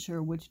wasn't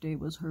sure which day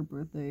was her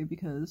birthday,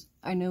 because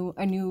I knew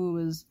it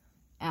was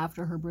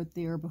after her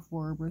birthday or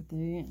before her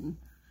birthday, and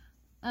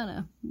I don't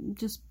know,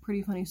 just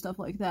pretty funny stuff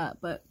like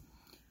that. But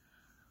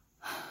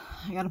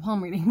I got a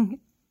palm reading,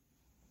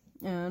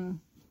 and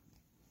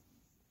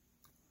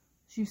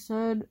she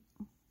said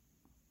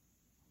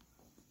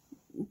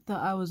that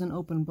I was an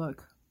open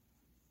book.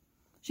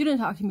 She didn't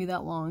talk to me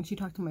that long. She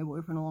talked to my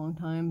boyfriend a long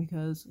time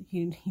because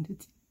he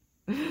needed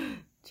to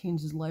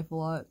change his life a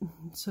lot.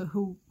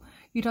 So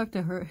she talked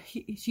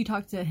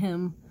to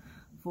him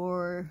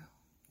for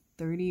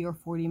 30 or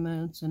 40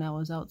 minutes, and I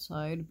was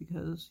outside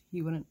because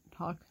he wouldn't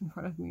talk in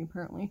front of me,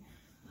 apparently.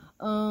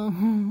 But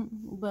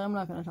I'm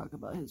not going to talk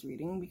about his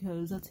reading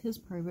because that's his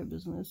private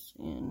business,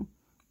 and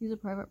he's a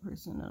private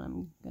person, and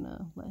I'm going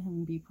to let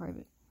him be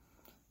private.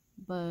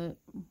 But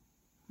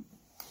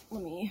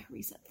let me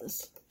reset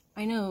this.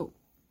 I know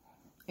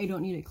I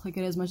don't need to click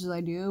it as much as I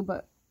do,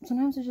 but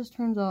sometimes it just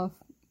turns off,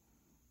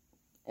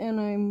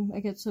 and I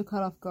get so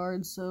caught off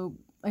guard, so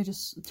I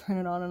just turn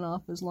it on and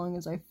off as long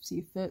as I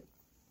see fit.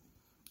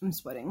 I'm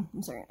sweating.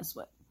 I'm starting to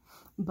sweat.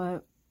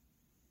 But,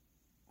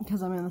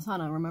 because I'm in the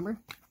sauna, remember?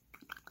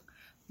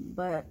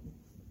 But,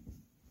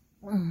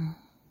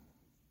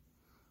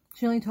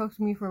 she only talked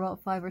to me for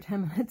about 5 or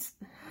 10 minutes,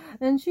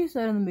 and she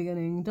said in the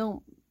beginning,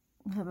 don't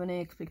have any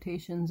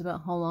expectations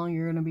about how long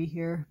you're gonna be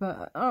here,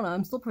 but I don't know,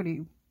 I'm still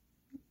pretty...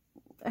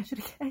 I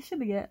should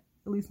get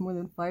at least more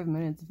than 5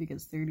 minutes if he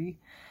gets 30.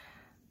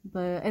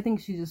 But I think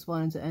she just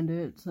wanted to end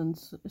it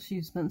since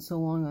she spent so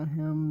long on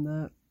him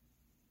that,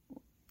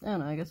 I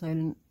don't know, I guess I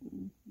didn't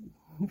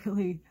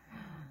really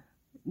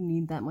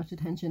need that much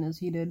attention as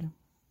he did.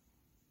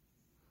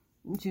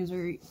 She was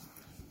very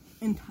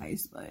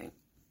enticed by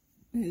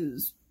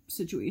his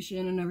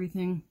situation and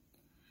everything.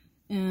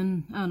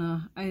 And I don't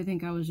know, I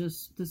think I was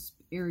just this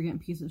arrogant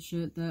piece of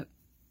shit that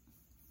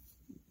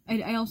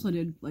I also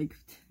did like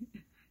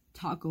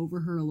talk over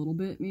her a little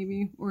bit,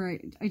 maybe, or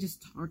I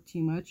just talked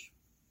too much.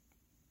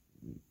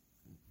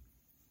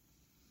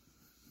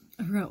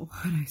 I forgot what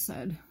I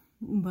said,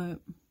 but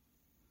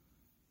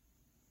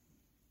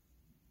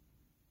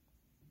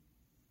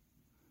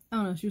I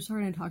don't know, she was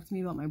starting to talk to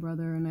me about my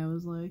brother, and I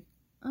was like,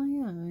 oh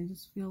yeah, I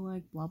just feel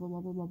like blah blah blah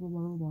blah blah blah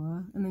blah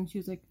blah, and then she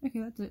was like,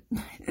 okay, that's it.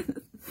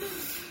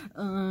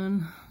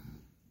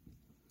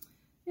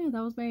 Yeah,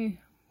 that was my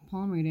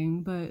palm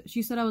reading, but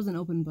she said I was an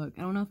open book.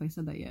 I don't know if I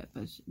said that yet,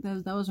 but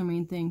that was her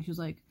main thing. She was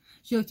like,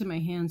 she looked at my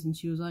hands and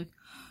she was like,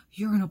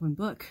 you're an open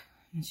book.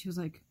 And she was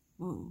like,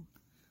 whoa.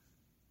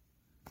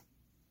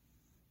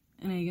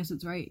 And I guess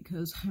it's right,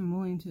 because I'm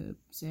willing to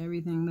say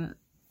everything that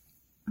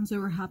has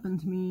ever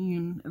happened to me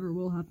and ever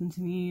will happen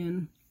to me,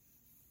 and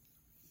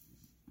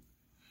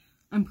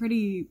I'm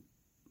pretty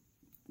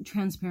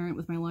transparent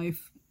with my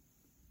life.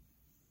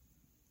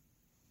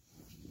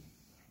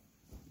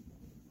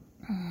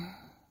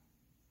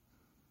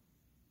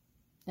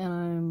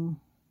 And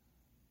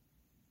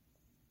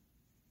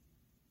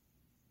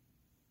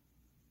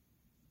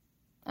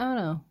I don't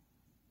know.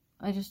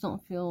 I just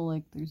don't feel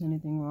like there's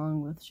anything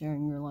wrong with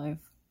sharing your life.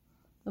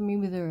 But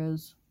maybe there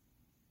is.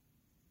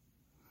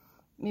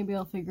 Maybe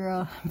I'll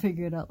figure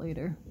it out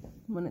later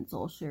when it's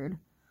all shared.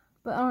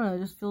 But I don't know,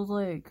 it just feels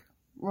like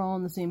we're all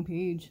on the same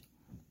page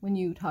when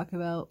you talk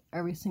about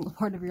every single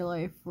part of your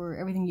life, or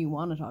everything you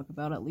want to talk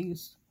about at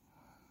least.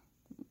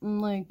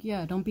 And like,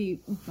 yeah, don't be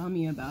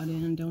bummy about it,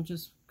 and don't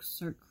just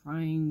start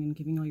crying and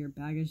giving all your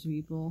baggage to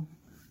people.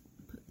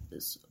 Put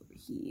this over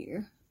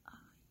here.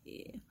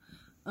 Yeah.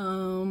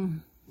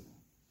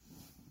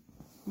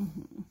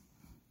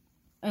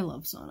 I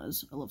love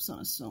saunas. I love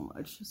saunas so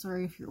much.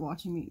 Sorry if you're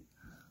watching me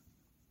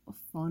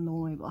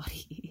fondle my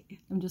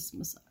body. I'm just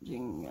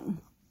massaging and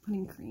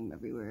putting cream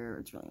everywhere.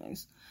 It's really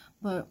nice.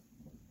 But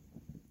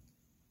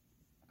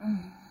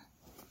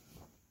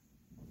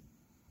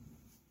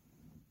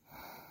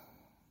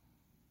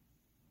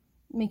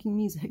making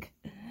music.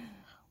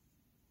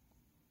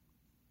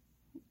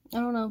 I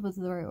don't know if it's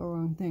the right or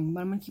wrong thing,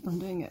 but I'm gonna keep on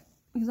doing it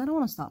because I don't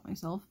want to stop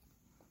myself.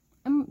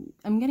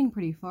 I'm getting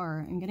pretty far.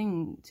 I'm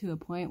getting to a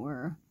point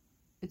where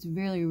it's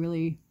really,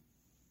 really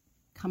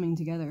coming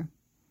together.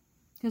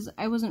 Because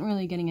I wasn't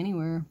really getting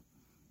anywhere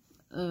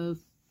a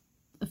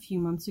few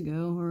months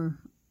ago, or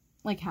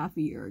like half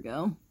a year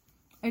ago.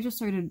 I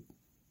didn't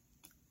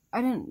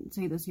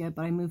say this yet,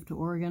 but I moved to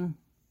Oregon.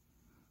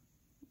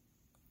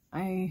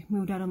 I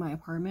moved out of my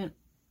apartment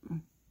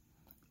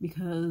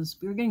because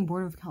we were getting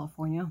bored of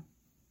California.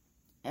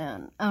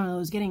 And I don't know, it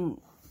was getting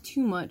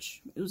too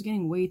much. It was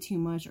getting way too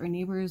much. Our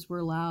neighbors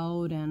were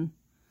loud and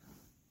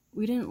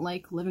we didn't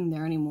like living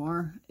there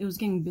anymore. It was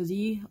getting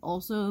busy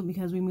also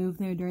because we moved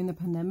there during the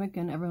pandemic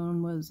and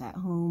everyone was at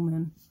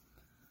home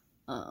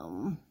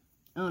and,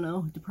 I don't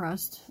know,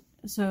 depressed.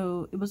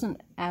 So it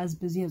wasn't as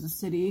busy as a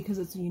city because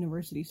it's a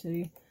university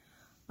city.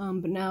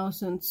 But now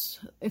since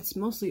it's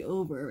mostly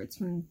over, it's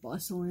been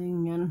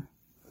bustling and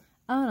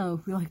I don't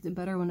know, we liked it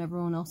better when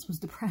everyone else was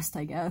depressed,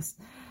 I guess.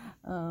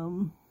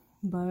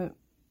 But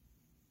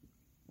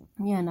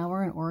yeah, now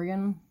we're in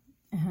Oregon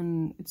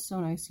and it's so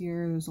nice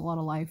here. There's a lot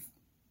of life.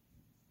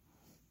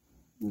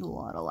 There's a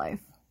lot of life.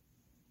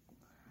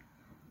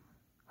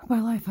 By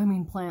life, I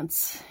mean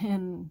plants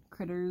and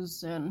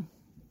critters, and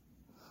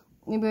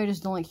maybe I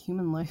just don't like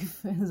human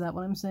life. Is that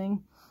what I'm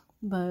saying?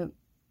 But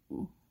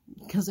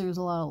because there's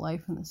a lot of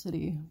life in the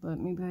city, but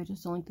maybe I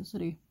just don't like the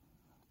city.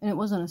 And it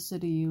wasn't a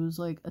city, it was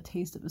like a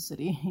taste of a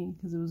city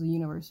because it was a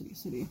university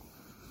city,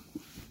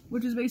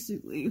 which is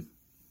basically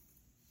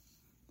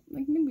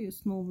like maybe a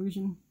small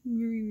version,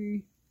 very,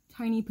 very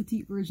tiny,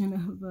 petite version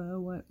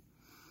of what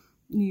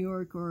New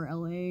York or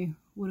LA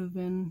would have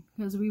been,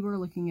 because we were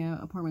looking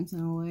at apartments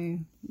in LA,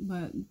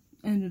 but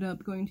ended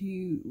up going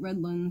to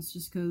Redlands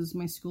just because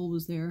my school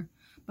was there.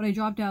 But I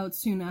dropped out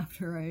soon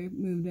after I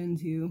moved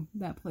into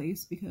that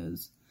place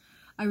because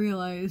I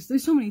realized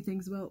there's so many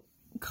things about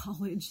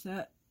college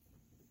that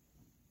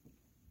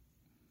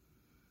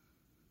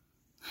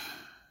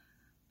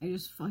I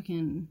just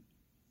fucking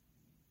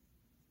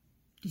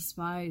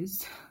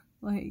despised.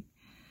 Like,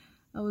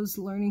 I was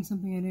learning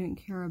something I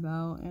didn't care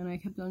about, and I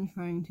kept on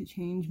trying to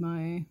change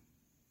my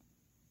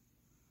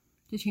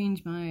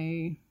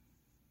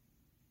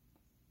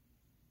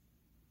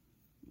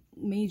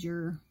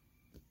major,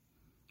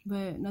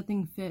 but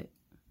nothing fit,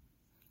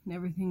 and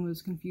everything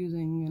was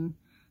confusing, and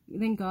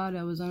thank God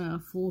I was on a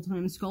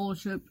full-time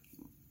scholarship.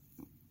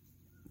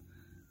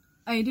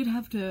 I did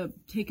have to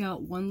take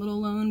out one little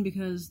loan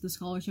because the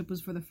scholarship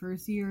was for the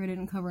first year. It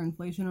didn't cover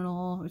inflation at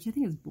all, which I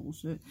think is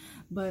bullshit,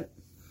 but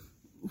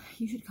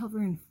you should cover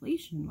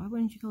inflation. Why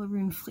wouldn't you cover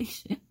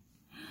inflation?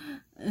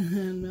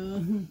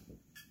 And,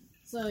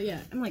 so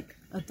yeah, I'm like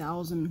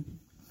 1,000,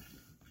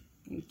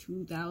 maybe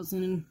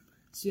 2,000 in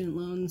student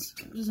loans,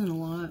 which isn't a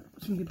lot.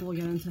 Some people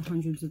get into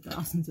hundreds of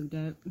thousands of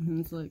debt, and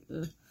it's like,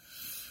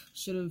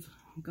 should have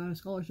got a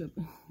scholarship.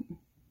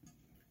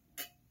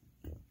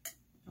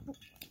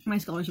 My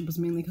scholarship was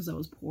mainly because I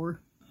was poor.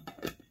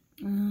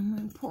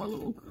 My poor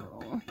little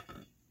girl.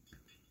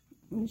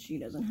 And she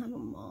doesn't have a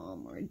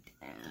mom or a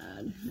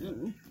dad,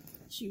 and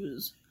she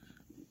was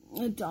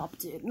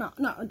adopted, not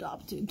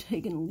adopted,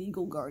 taken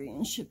legal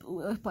guardianship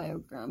by her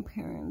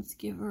grandparents,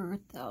 give her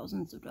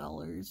thousands of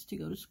dollars to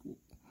go to school.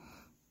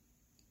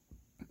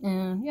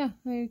 And yeah,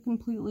 I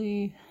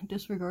completely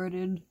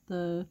disregarded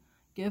the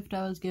gift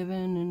I was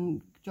given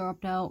and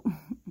dropped out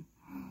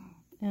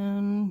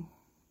and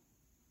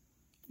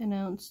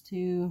announced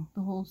to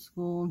the whole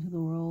school and to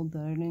the world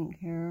that I didn't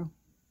care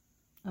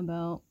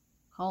about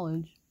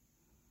college.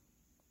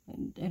 I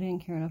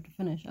didn't care enough to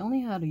finish. I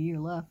only had a year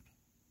left.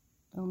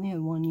 I only had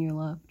 1 year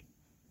left.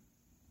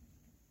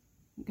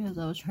 Because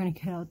I was trying to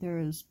get out there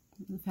as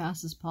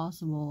fast as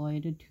possible. I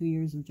did 2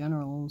 years of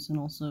generals and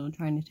also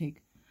trying to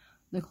take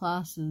the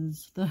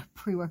classes, the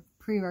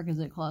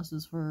prerequisite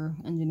classes for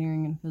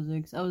engineering and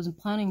physics. I was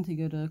planning to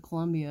go to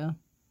Columbia,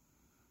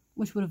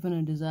 which would have been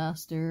a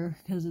disaster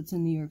because it's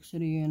in New York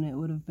City and it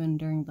would have been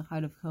during the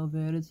height of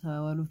COVID, so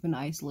I would have been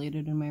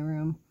isolated in my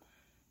room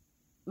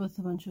with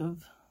a bunch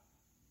of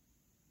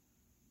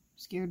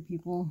scared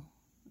people,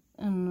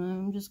 and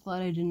I'm just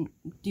glad I didn't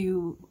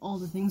do all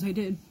the things I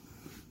did,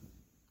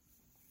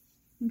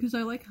 because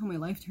I like how my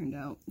life turned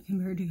out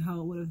compared to how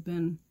it would have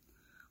been.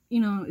 You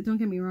know, don't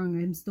get me wrong,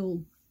 I'm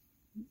still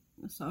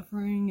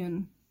suffering,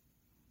 and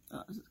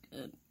this is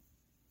good.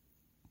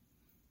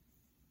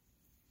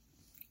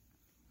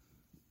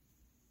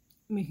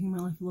 Making my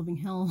life a living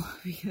hell,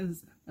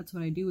 because that's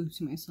what I do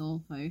to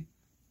myself. I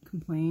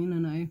complain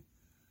and I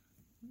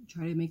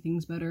try to make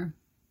things better.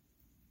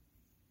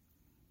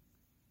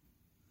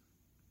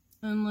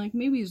 And, like,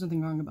 maybe there's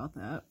nothing wrong about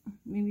that.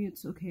 Maybe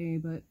it's okay,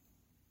 but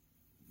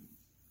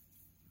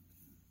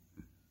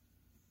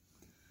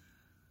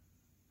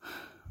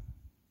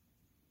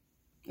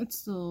it's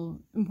still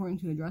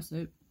important to address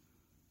it.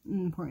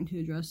 Important to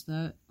address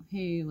that,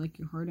 hey, like,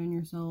 you're hard on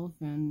yourself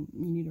and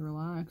you need to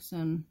relax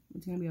and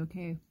it's gonna be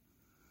okay.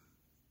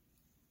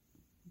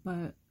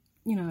 But,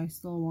 you know, I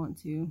still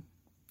want to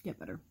get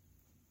better.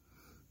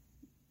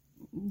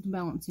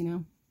 balance, you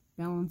know,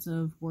 balance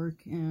of work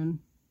and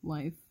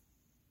life.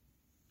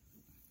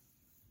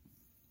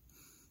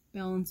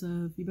 Balance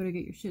of you better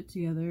get your shit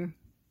together,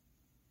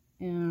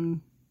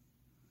 and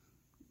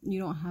you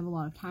don't have a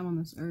lot of time on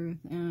this earth,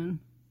 and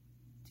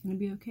it's gonna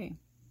be okay.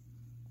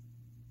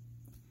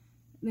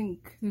 I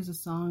think there's a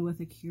song with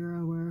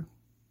Akira where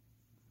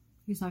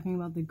he's talking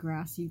about the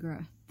grassy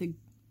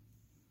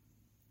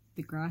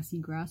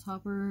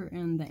grasshopper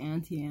and the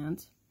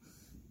anti-ant.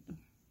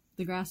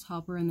 The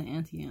grasshopper and the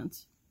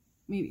anti-ant.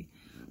 Maybe.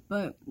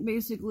 But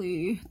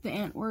basically, the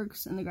ant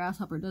works and the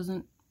grasshopper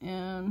doesn't,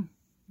 and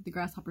the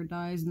grasshopper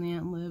dies and the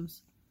ant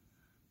lives.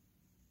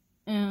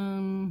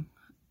 And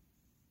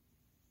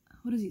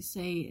what does he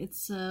say?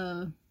 It's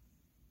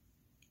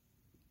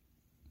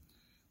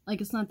like,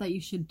 it's not that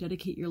you should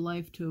dedicate your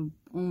life to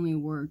only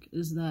work,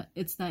 it's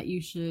that you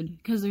should,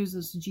 because there's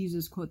this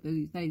Jesus quote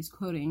that he's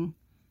quoting,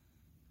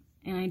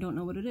 and I don't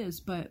know what it is,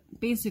 but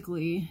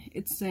basically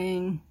it's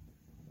saying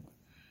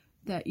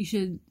that you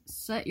should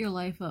set your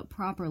life up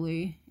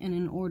properly and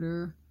in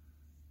order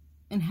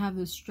and have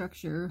this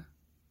structure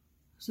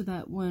so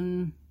that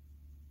when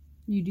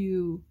you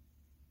do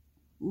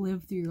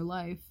live through your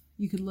life,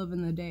 you could live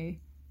in the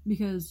day,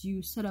 because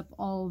you set up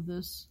all of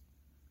this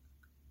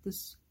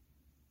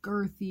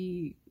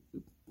girthy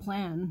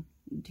plan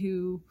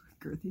to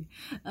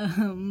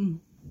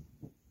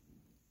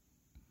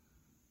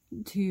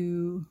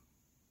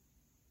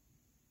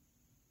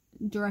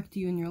direct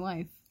you in your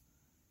life.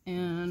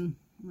 And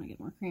I'm gonna get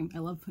more cream. I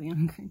love putting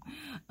on cream.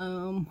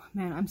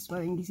 Man, I'm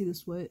sweating. Do you see the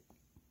sweat?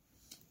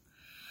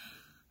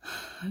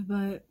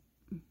 But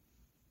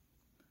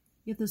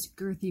get this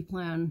girthy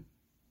plan.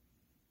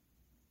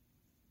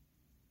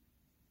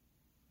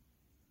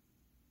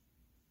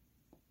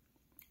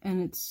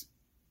 And it's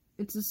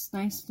this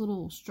nice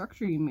little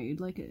structure you made.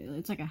 Like,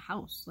 it's like a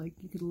house. Like,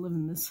 you could live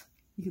in this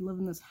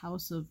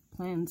house of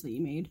plans that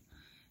you made.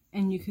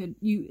 And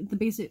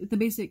the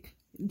basic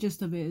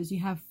gist of it is you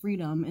have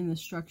freedom in the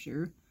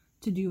structure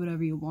to do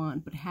whatever you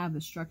want, but have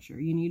the structure.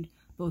 You need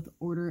both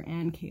order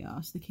and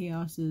chaos. The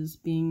chaos is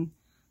being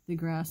the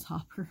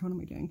grasshopper. What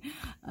am I doing?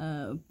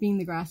 Being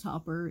the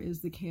grasshopper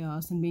is the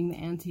chaos, and being the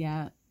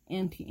anti-ant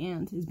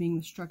is being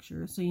the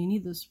structure. So you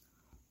need this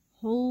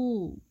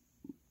whole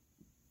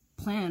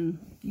plan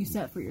you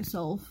set for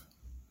yourself,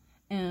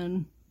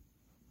 and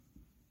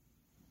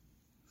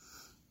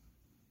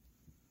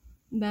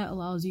that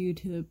allows you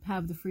to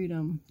have the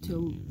freedom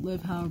to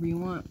live however you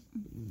want.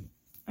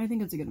 I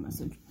think it's a good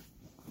message,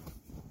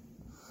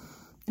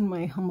 in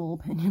my humble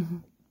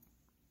opinion.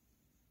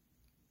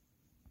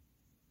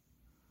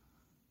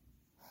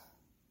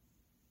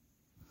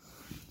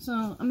 So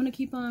I'm gonna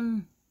keep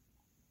on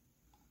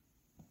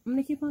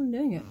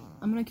doing it.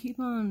 I'm gonna keep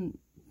on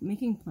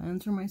making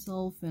plans for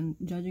myself and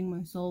judging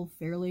myself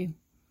fairly,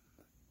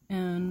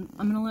 and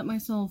I'm gonna let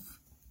myself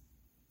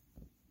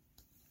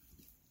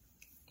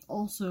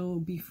also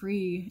be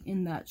free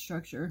in that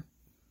structure.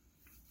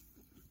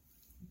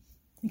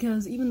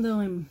 Because even though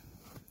I'm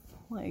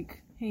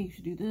like, hey, you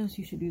should do this,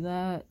 you should do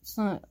that, it's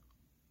not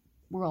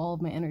where all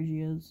of my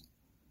energy is.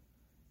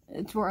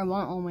 It's where I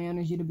want all my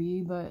energy to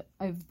be, but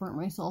I've burnt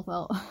myself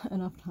out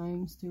enough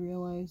times to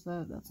realize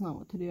that that's not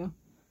what to do.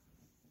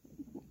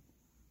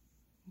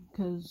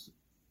 Because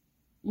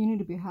you need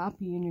to be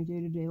happy in your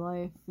day-to-day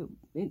life.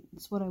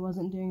 It's what I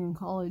wasn't doing in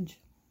college.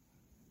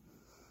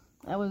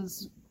 I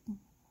was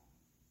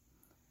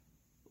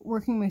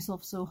working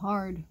myself so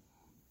hard,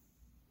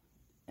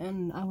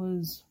 and I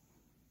was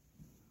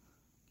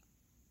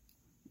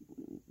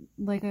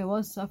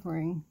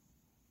suffering,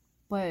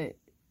 but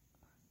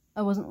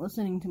I wasn't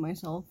listening to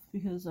myself,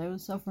 because I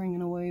was suffering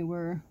in a way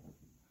where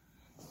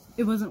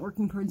it wasn't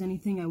working towards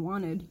anything I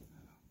wanted.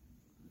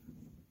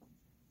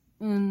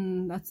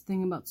 And that's the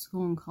thing about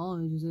school and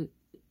college, is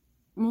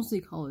mostly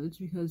college,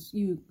 because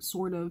you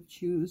sort of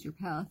choose your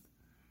path,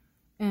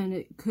 and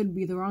it could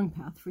be the wrong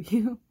path for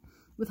you.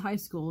 With high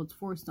school, it's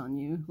forced on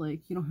you.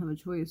 Like, you don't have a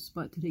choice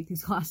but to take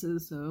these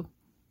classes, so.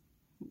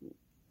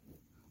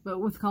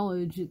 But with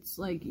college, it's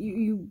like,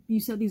 you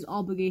set these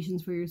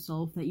obligations for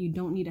yourself that you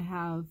don't need to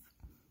have,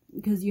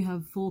 because you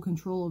have full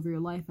control over your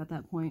life at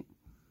that point.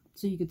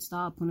 So you could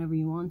stop whenever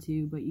you want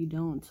to, but you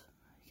don't,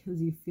 because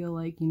you feel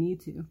like you need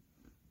to.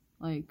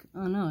 Like,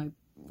 oh no, I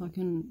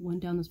fucking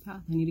went down this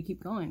path, I need to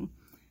keep going.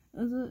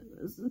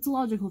 It's a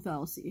logical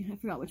fallacy. I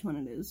forgot which one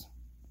it is.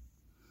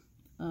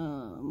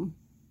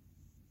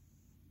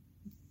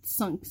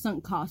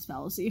 Sunk cost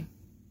fallacy.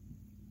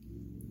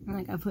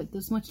 Like, I put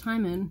this much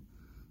time in,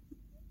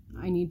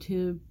 I need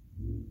to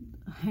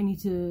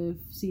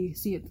see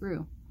it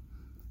through.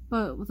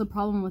 But with the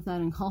problem with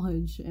that in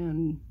college,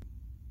 and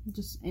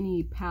just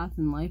any path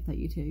in life that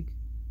you take,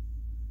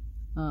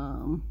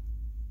 the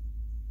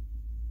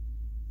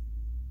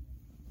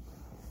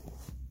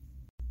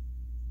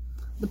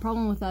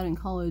problem with that in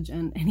college,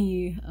 and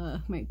any,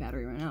 my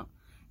battery ran out,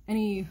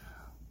 any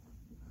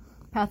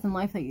path in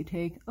life that you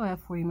take, I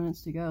have 40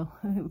 minutes to go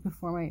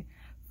before my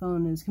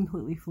phone is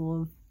completely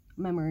full of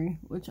memory,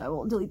 which I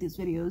will delete these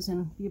videos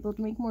and be able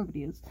to make more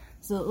videos,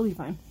 so it'll be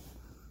fine.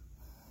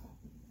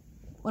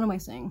 what am I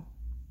saying?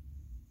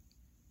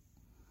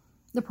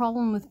 The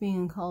problem with being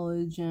in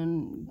college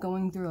and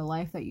going through a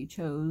life that you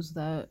chose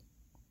that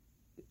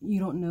you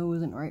don't know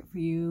isn't right for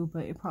you,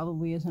 but it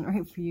probably isn't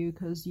right for you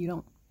because you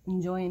don't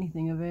enjoy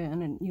anything of it,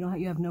 and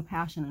you have no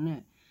passion in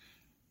it.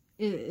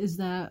 Is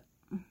that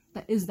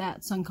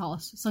sunk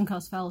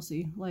cost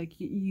fallacy? Like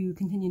you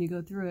continue to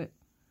go through it,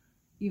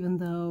 even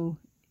though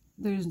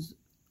there's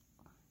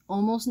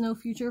almost no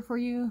future for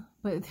you,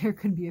 but there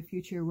could be a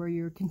future where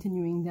you're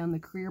continuing down the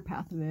career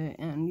path of it,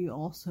 and you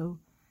also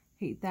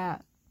hate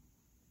that,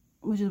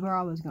 which is where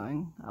I was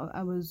going.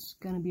 I was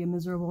going to be a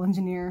miserable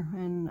engineer,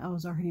 and I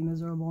was already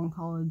miserable in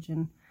college,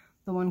 and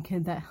the one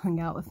kid that hung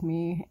out with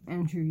me,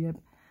 Andrew Yip,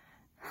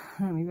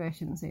 maybe I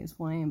shouldn't say his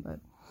full name, but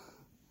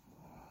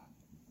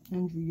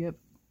Andrew Yip,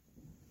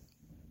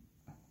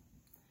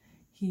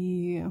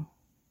 he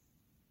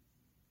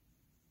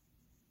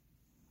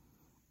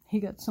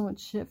got so much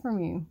shit from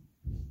me.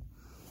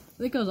 I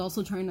think I was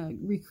also trying to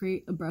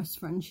recreate a best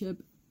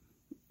friendship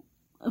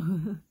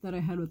that I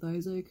had with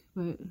Isaac,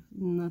 but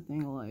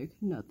nothing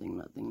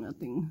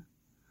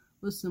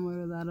was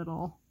similar to that at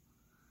all.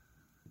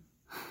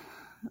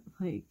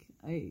 Like,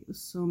 I was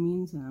so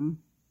mean to him.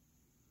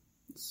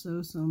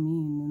 So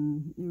mean,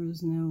 and there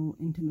was no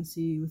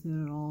intimacy with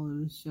it at all.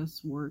 It was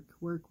just work,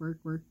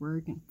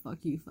 and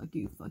fuck you,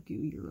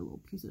 you're a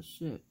little piece of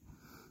shit.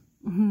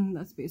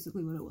 That's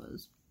basically what it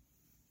was.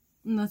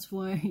 And that's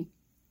why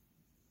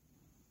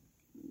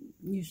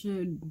you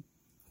should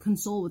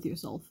console with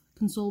yourself.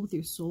 Console with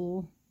your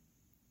soul.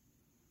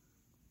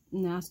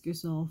 And ask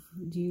yourself,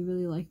 do you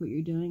really like what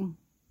you're doing?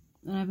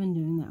 And I've been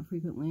doing that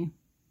frequently.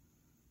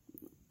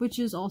 Which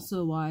is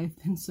also why I've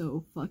been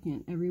so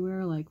fucking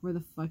everywhere. Like, where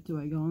the fuck do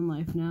I go in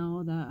life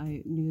now that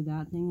I knew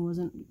that thing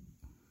wasn't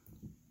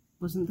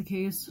the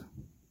case?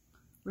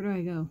 Where do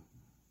I go?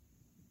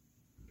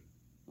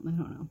 I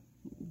don't know.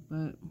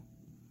 But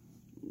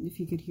if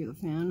you could hear the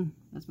fan,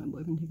 that's my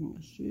boyfriend taking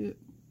a shit.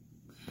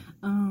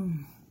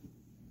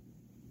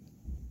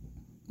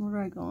 Where do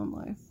I go in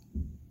life?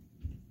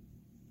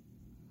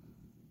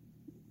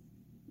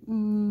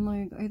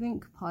 Like, I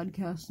think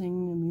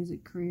podcasting and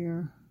music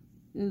career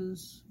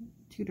is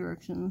two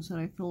directions that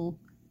I feel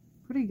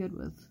pretty good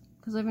with,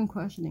 because I've been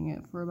questioning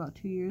it for about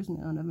 2 years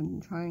now, and I've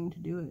been trying to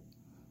do it,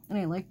 and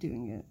I like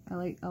doing it. I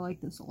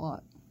like this a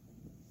lot.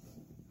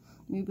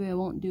 Maybe I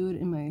won't do it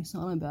in my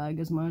sauna bag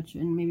as much,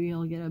 and maybe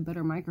I'll get a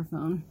better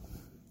microphone.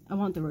 I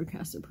want the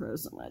Rodecaster Pro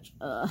so much.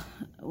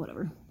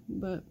 Whatever.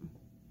 But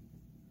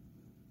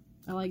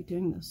I like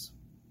doing this.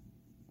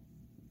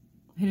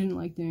 I didn't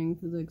like doing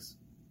physics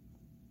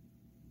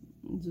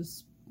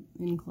just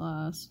in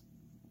class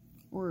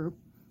or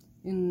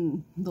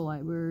in the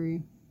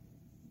library,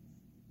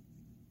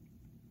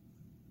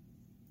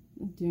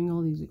 doing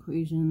all these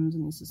equations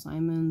and these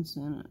assignments,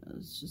 and I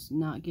was just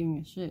not giving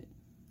a shit.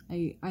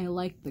 I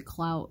like the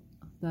clout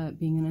that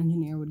being an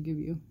engineer would give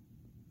you,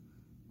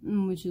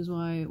 which is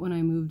why when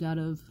I moved out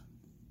of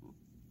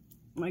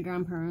my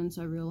grandparents,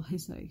 I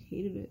realized I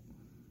hated it.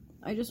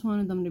 I just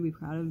wanted them to be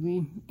proud of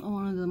me. I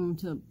wanted them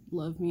to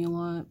love me a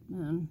lot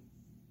and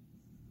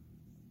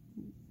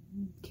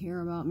care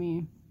about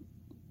me.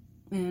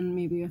 And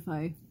maybe if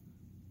I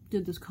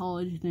did this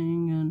college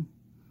thing and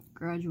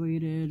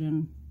graduated,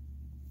 and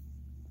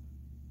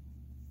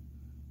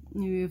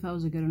maybe if I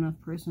was a good enough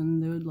person,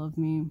 they would love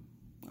me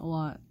a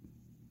lot.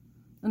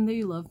 And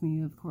they love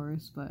me, of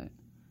course, but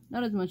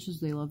not as much as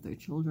they love their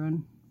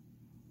children.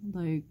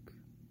 Like,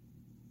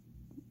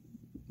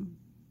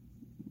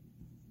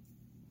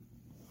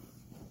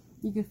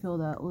 you could feel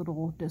that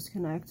little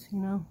disconnect, you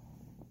know?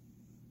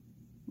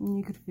 And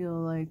you could feel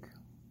like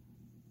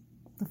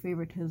the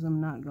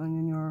favoritism not going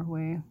in your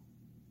way.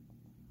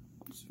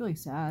 It's really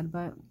sad,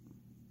 but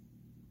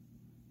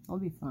I'll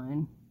be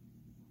fine.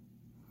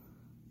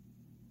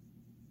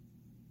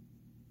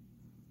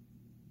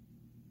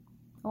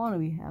 I want to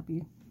be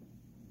happy.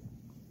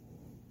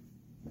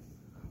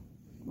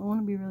 I want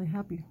to be really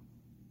happy.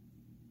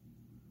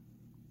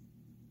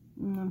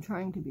 And I'm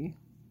trying to be.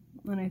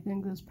 And I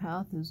think this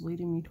path is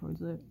leading me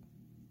towards it.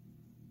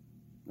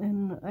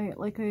 And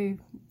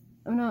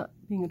I'm not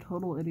being a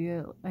total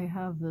idiot. I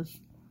have this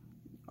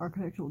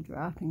architectural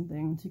drafting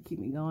thing to keep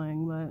me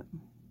going, but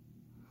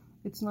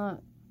it's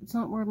not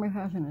where my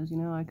passion is, you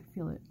know? I could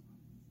feel it.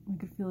 I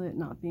could feel it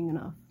not being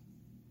enough.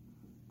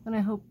 And I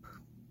hope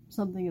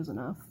something is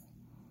enough.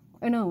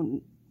 I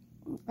know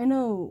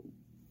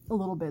a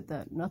little bit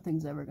that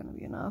nothing's ever going to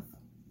be enough.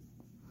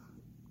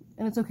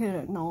 And it's okay to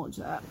acknowledge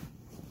that.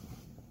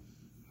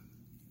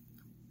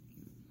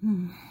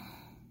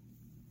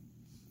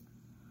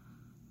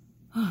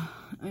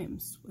 I am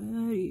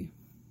sweaty.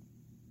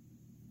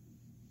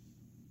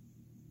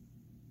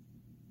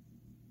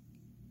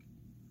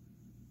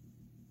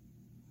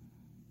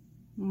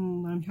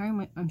 But I'm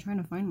trying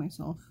to find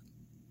myself.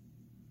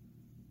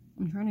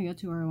 I'm trying to get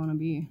to where I want to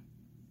be.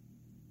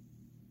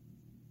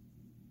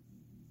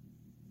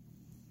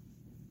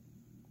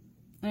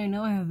 And I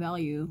know I have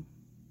value.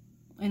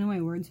 I know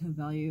my words have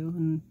value,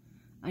 and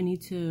I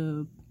need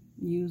to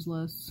use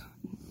less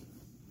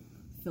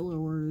filler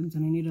words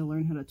and I need to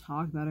learn how to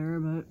talk better,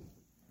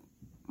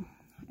 but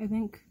I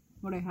think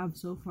what I have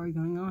so far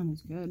going on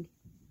is good.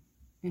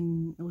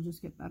 And it'll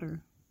just get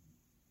better.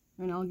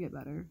 And I'll get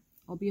better.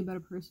 I'll be a better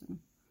person.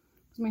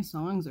 Because my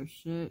songs are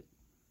shit.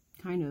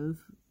 Kind of.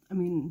 I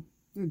mean,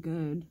 they're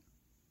good.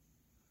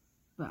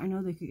 But I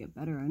know they could get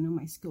better. I know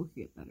my skill could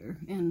get better.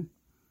 And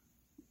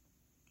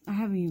I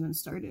haven't even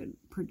started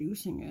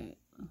producing it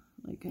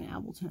like in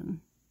Ableton.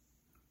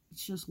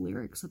 It's just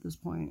lyrics at this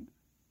point.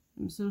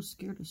 I'm so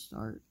scared to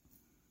start.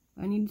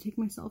 I need to take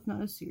myself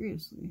not as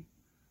seriously.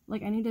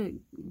 Like, I need to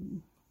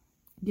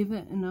give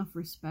it enough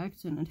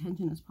respect and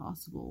attention as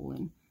possible,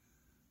 and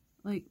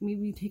like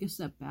maybe take a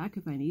step back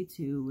if I need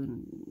to,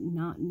 and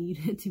not need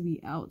it to be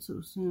out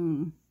so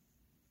soon.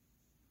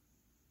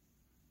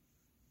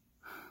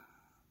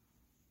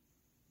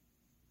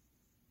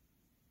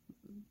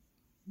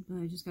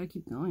 But I just gotta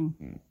keep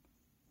going.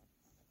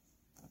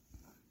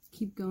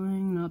 Keep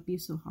going, not be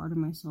so hard on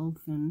myself,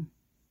 and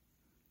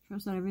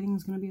trust that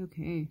everything's gonna be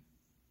okay.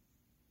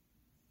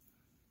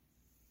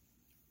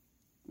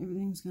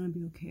 Everything's gonna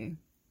be okay.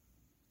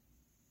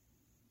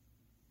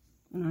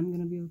 And I'm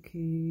gonna be okay,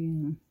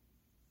 and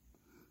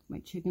my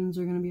chickens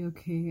are gonna be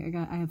okay.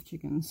 I have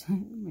chickens.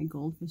 My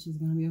goldfish is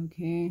gonna be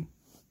okay.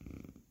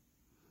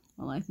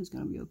 My life is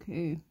gonna be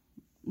okay.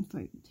 If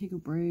I take a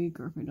break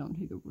or if I don't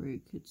take a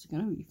break, it's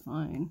gonna be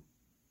fine.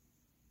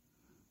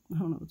 I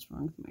don't know what's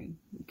wrong with my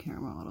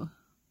camera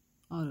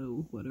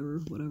auto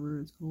whatever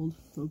it's called,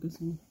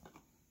 focusing.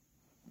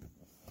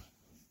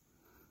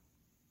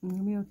 I'm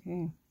gonna be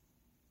okay.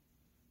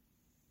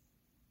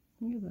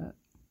 Look at that.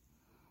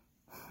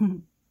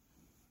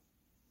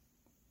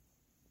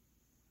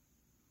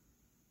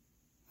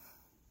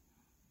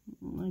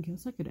 I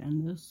guess I could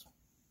end this.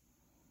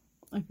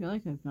 I feel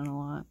like I've done a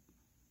lot.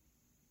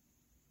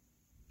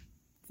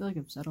 I feel like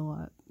I've said a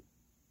lot.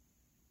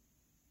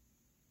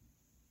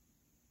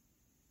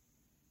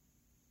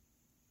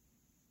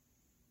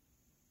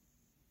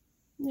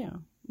 Yeah,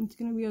 it's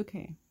gonna be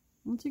okay.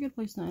 It's a good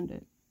place to end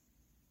it.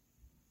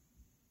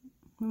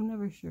 I'm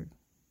never sure.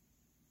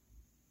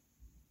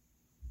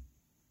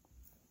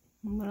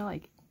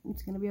 But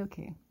it's gonna be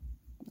okay.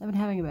 I've been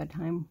having a bad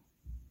time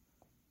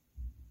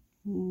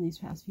in these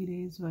past few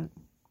days, but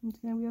it's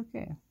gonna be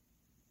okay.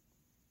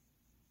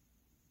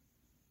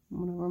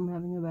 Whenever I'm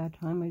having a bad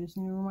time, I just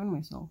need to remind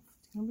myself,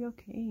 it's gonna be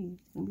okay.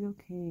 It's gonna be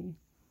okay.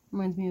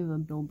 Reminds me of a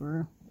Bill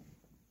Burr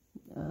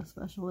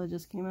special that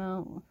just came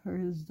out, where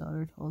his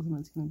daughter tells him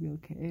it's gonna be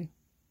okay.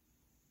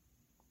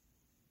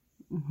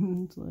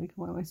 It's like,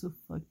 why am I so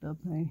fucked up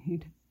that I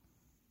need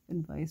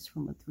advice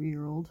from a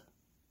 3-year-old?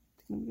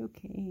 It's gonna be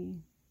okay.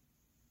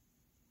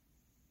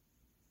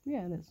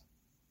 Yeah, it is.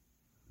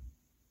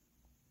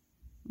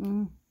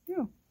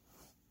 Yeah.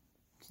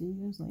 See you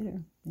guys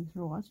later. Thanks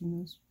for watching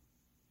this.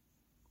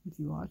 If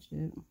you watched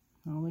it,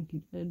 I don't think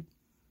you did.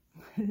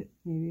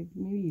 maybe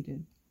you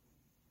did.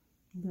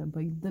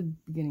 The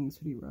beginning's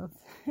pretty rough.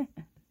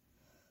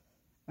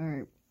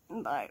 Alright,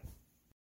 bye.